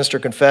Westminster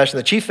Confession,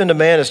 the chief end of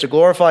man is to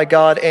glorify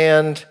God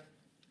and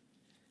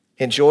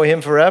enjoy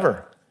him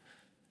forever.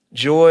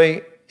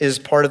 Joy is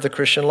part of the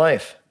Christian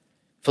life.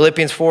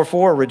 Philippians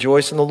 4:4,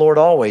 rejoice in the Lord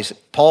always.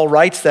 Paul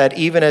writes that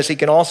even as he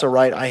can also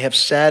write, I have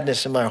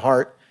sadness in my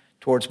heart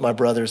towards my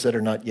brothers that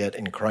are not yet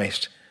in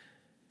Christ.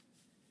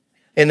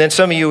 And then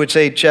some of you would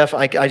say, Geoff,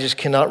 I just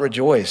cannot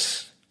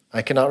rejoice.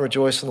 I cannot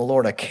rejoice in the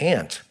Lord. I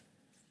can't.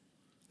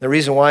 The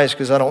reason why is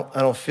because I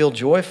don't feel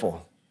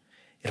joyful.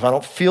 If I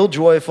don't feel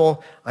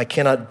joyful, I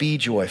cannot be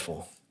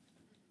joyful.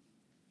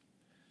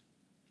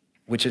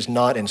 Which is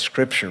not in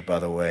Scripture, by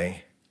the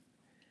way.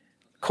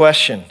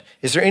 Question,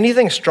 is there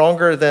anything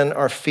stronger than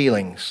our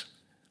feelings?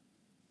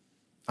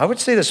 I would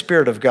say the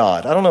Spirit of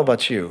God. I don't know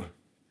about you,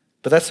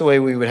 but that's the way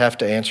we would have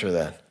to answer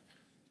that.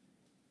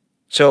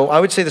 So I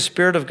would say the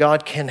Spirit of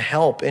God can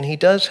help, and he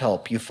does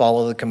help you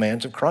follow the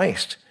commands of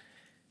Christ.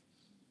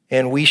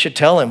 And we should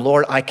tell him,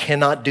 Lord, I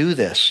cannot do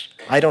this.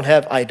 I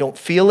don't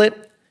feel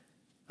it.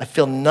 I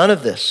feel none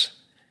of this.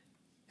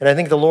 And I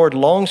think the Lord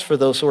longs for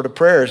those sort of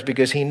prayers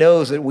because he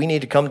knows that we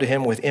need to come to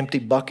him with empty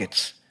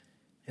buckets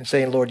and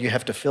saying, Lord, you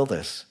have to fill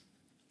this.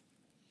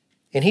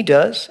 And he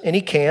does, and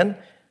he can.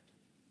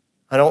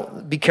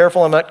 Be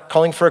careful, I'm not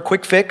calling for a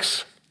quick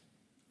fix.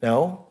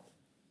 No.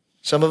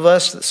 Some of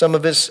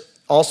us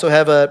also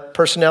have a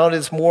personality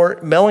that's more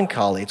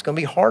melancholy. It's going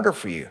to be harder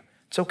for you.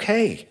 It's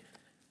okay.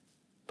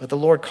 But the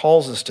Lord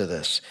calls us to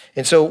this.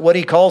 And so what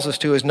he calls us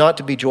to is not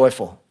to be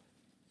joyful.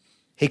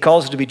 He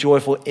calls us to be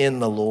joyful in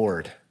the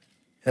Lord.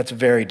 That's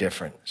very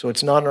different. So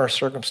it's not in our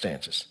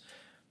circumstances.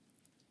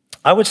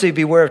 I would say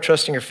beware of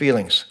trusting your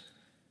feelings.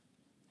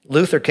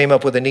 Luther came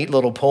up with a neat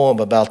little poem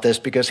about this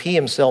because he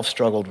himself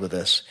struggled with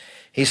this.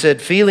 He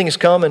said, feelings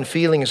come and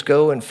feelings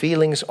go, and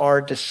feelings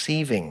are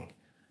deceiving.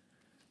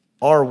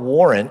 Our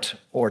warrant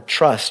or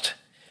trust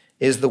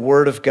is the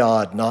word of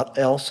God. Not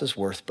else is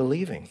worth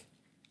believing.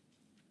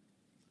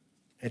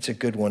 It's a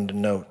good one to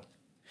note.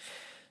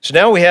 So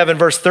now we have in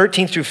verse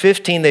 13 through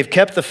 15, they've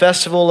kept the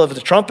festival of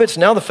the trumpets,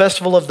 now the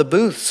festival of the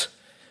booths.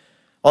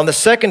 On the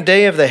second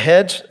day of the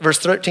heads, verse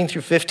 13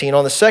 through 15,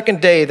 on the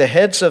second day, the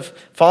heads of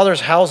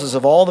fathers' houses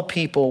of all the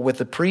people with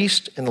the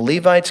priests and the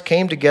Levites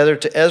came together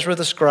to Ezra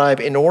the scribe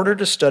in order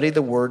to study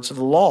the words of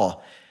the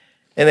law.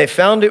 And they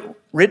found it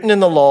written in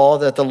the law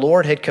that the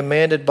Lord had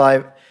commanded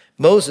by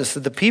Moses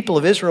that the people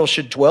of Israel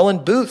should dwell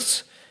in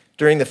booths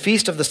during the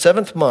feast of the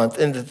 7th month,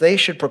 and that they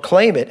should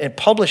proclaim it and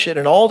publish it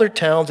in all their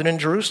towns and in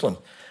Jerusalem.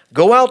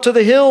 Go out to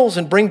the hills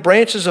and bring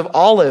branches of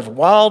olive,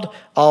 wild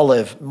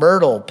olive,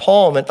 myrtle,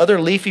 palm, and other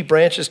leafy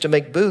branches to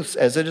make booths,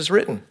 as it is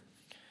written.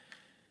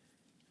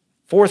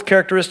 Fourth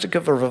characteristic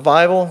of a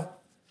revival,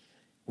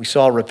 we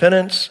saw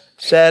repentance,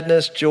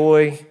 sadness,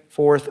 joy.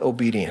 Fourth,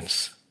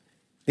 obedience.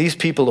 These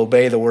people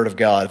obey the word of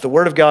God. If the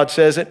word of God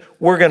says it,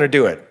 we're going to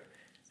do it.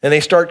 And they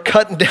start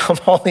cutting down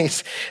all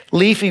these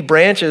leafy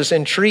branches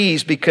and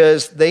trees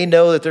because they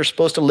know that they're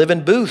supposed to live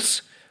in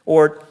booths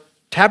or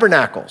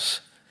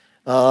tabernacles.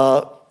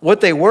 What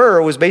they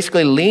were was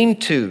basically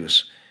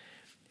lean-tos.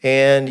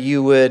 And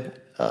you would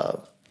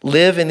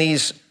live in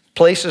these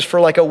places for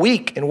like a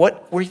week. And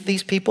what were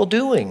these people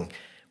doing?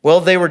 Well,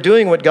 they were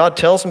doing what God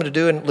tells them to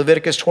do in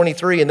Leviticus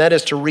 23, and that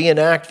is to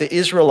reenact the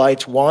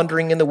Israelites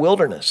wandering in the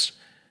wilderness.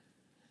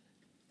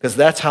 Because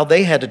that's how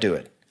they had to do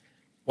it.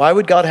 Why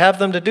would God have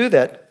them to do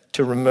that?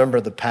 To remember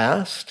the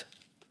past,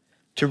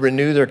 to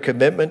renew their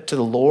commitment to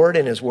the Lord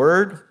and his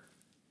word.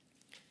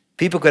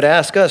 People could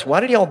ask us,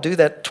 why did y'all do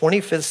that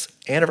 25th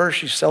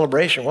anniversary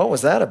celebration? What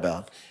was that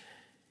about?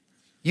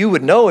 You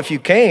would know if you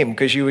came,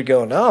 because you would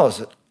go, no, it's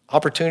an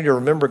opportunity to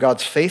remember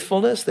God's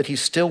faithfulness, that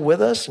he's still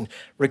with us and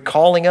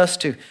recalling us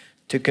to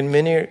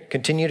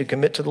continue to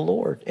commit to the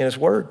Lord and his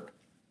word.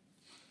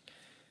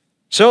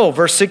 So,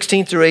 verse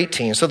 16 through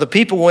 18. So the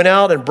people went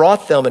out and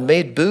brought them and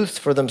made booths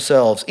for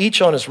themselves,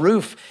 each on his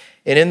roof,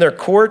 and in their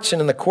courts, and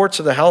in the courts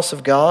of the house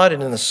of God,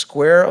 and in the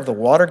square of the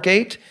water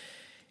gate,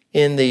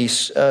 in the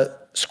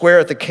square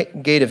at the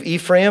gate of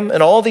Ephraim.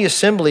 And all the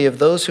assembly of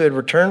those who had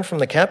returned from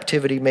the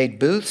captivity made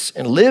booths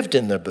and lived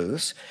in the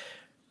booths.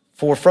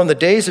 For from the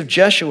days of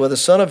Jeshua, the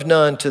son of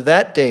Nun, to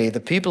that day, the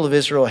people of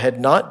Israel had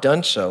not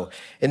done so.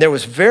 And there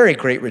was very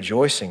great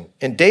rejoicing.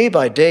 And day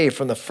by day,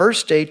 from the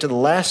first day to the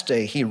last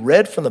day, he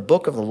read from the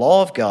book of the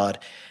law of God.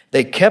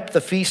 They kept the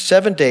feast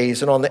 7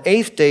 days. And on the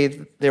 8th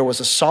day, there was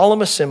a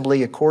solemn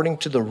assembly according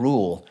to the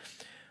rule.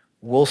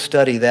 We'll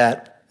study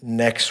that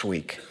next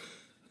week.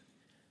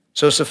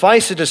 So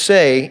suffice it to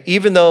say,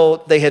 even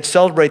though they had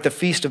celebrated the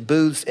Feast of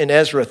Booths in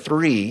Ezra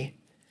 3,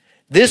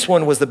 this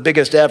one was the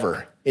biggest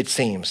ever, it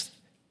seems.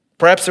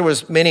 Perhaps there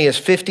was many as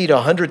 50 to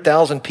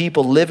 100,000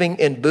 people living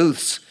in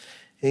booths,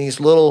 in these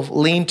little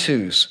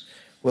lean-tos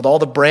with all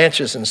the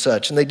branches and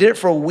such. And they did it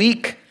for a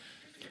week.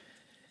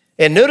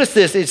 And notice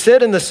this, it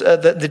said in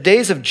the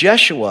days of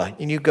Jeshua,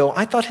 and you go,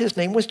 I thought his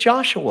name was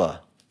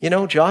Joshua. You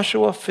know,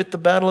 Joshua fit the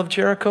battle of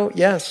Jericho?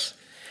 Yes.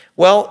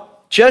 Well,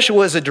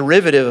 Jeshua is a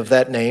derivative of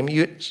that name,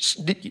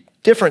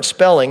 different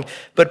spelling,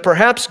 but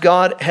perhaps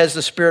God has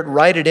the Spirit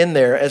write it in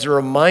there as a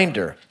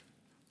reminder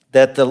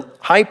that the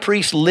high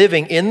priest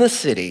living in the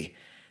city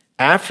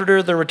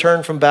after the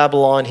return from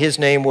Babylon, his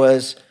name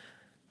was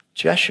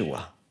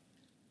Jeshua.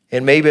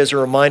 And maybe as a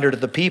reminder to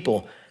the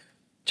people,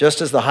 just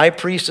as the high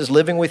priest is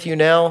living with you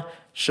now,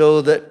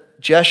 so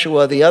that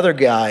Jeshua, the other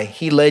guy,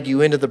 he led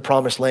you into the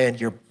promised land,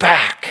 you're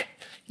back.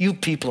 You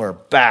people are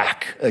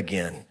back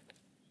again.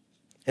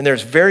 And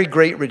there's very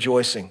great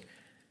rejoicing.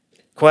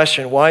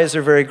 Question, why is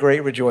there very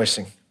great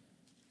rejoicing?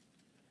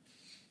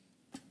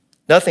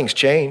 Nothing's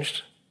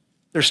changed.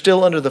 They're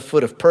still under the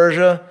foot of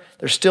Persia.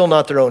 They're still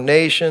not their own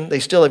nation. They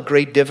still have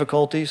great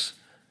difficulties.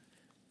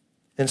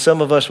 And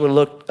some of us would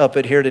look up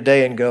at here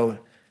today and go,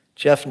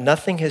 Geoff,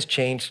 nothing has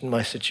changed in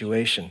my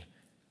situation.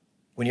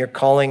 When you're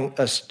calling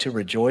us to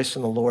rejoice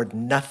in the Lord,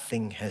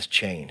 nothing has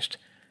changed.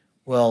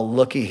 Well,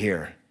 looky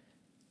here.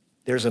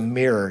 There's a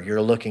mirror you're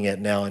looking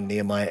at now in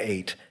Nehemiah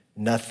 8.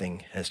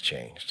 Nothing has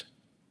changed.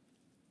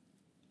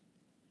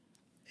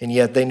 And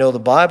yet they know the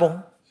Bible,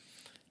 and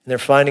they're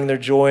finding their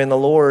joy in the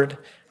Lord.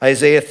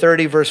 Isaiah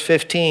 30, verse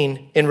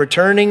 15, in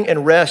returning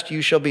and rest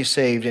you shall be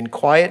saved. In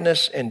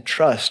quietness and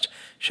trust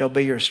shall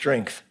be your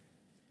strength.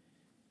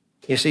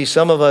 You see,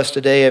 some of us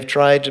today have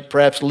tried to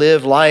perhaps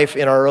live life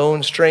in our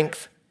own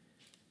strength.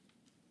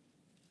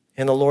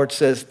 And the Lord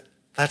says,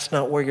 that's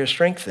not where your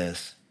strength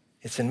is.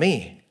 It's in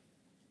me.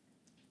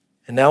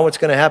 And now what's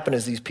going to happen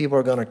is these people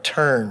are going to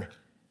turn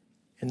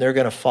and they're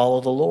going to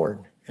follow the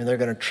Lord and they're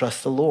going to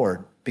trust the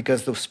Lord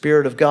because the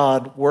Spirit of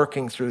God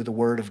working through the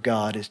Word of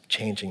God is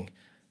changing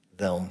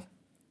them.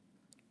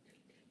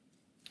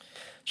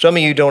 Some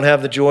of you don't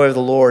have the joy of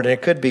the Lord, and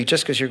it could be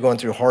just because you're going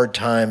through hard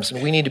times,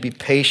 and we need to be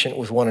patient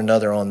with one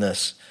another on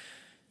this.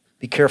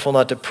 Be careful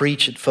not to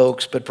preach at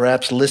folks, but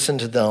perhaps listen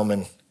to them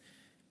and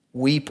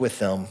weep with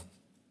them.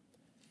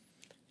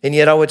 And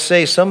yet I would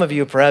say some of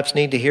you perhaps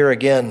need to hear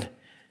again,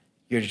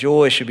 your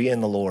joy should be in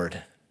the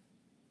Lord.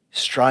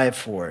 Strive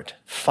for it,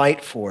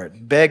 fight for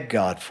it, beg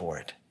God for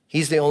it.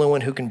 He's the only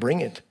one who can bring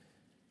it.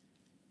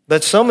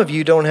 But some of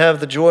you don't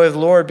have the joy of the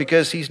Lord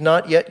because he's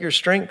not yet your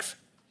strength.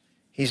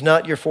 He's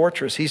not your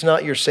fortress. He's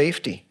not your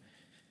safety.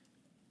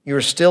 You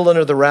are still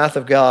under the wrath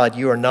of God.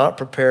 You are not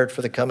prepared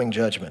for the coming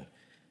judgment.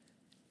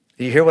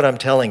 Do you hear what I'm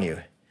telling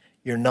you?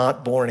 You're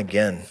not born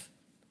again.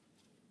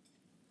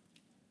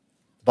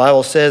 The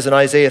Bible says in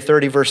Isaiah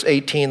 30, verse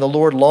 18, the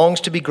Lord longs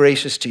to be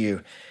gracious to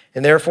you,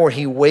 and therefore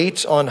he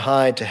waits on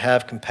high to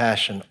have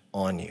compassion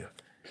on you.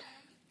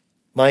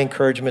 My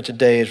encouragement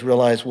today is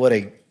realize what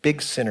a big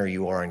sinner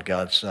you are in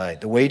God's sight.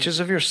 The wages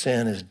of your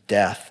sin is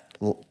death.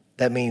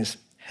 That means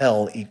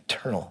hell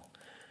eternal.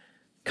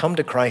 Come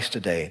to Christ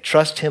today.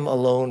 Trust him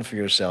alone for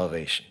your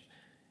salvation.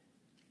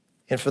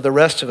 And for the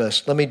rest of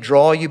us, let me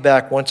draw you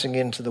back once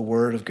again to the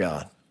Word of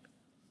God.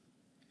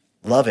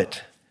 Love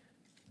it.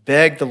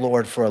 Beg the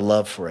Lord for a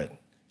love for it.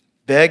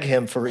 Beg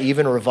him for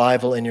even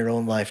revival in your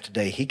own life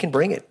today. He can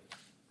bring it.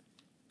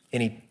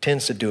 And he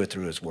tends to do it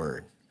through his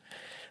Word.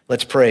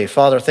 Let's pray.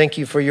 Father, thank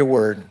you for your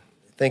Word.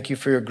 Thank you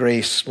for your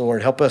grace,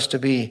 Lord. Help us to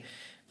be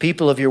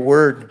people of your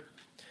Word.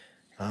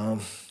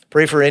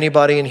 Pray for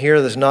anybody in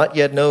here that does not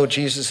yet know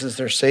Jesus as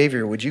their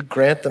Savior. Would you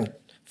grant them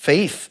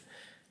faith?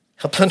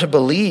 Help them to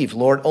believe.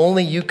 Lord,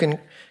 only you can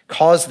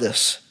cause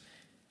this.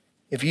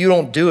 If you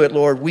don't do it,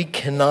 Lord, we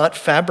cannot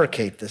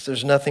fabricate this.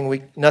 There's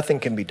nothing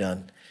can be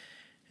done.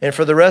 And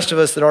for the rest of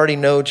us that already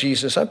know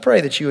Jesus, I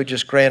pray that you would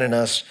just grant in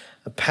us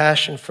a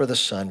passion for the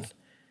Son.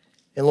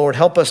 And Lord,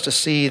 help us to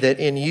see that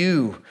in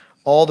you,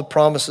 all the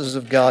promises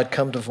of God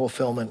come to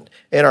fulfillment,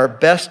 and our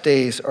best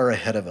days are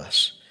ahead of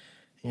us.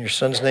 In your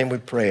Son's name we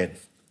pray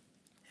it.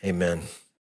 Amen.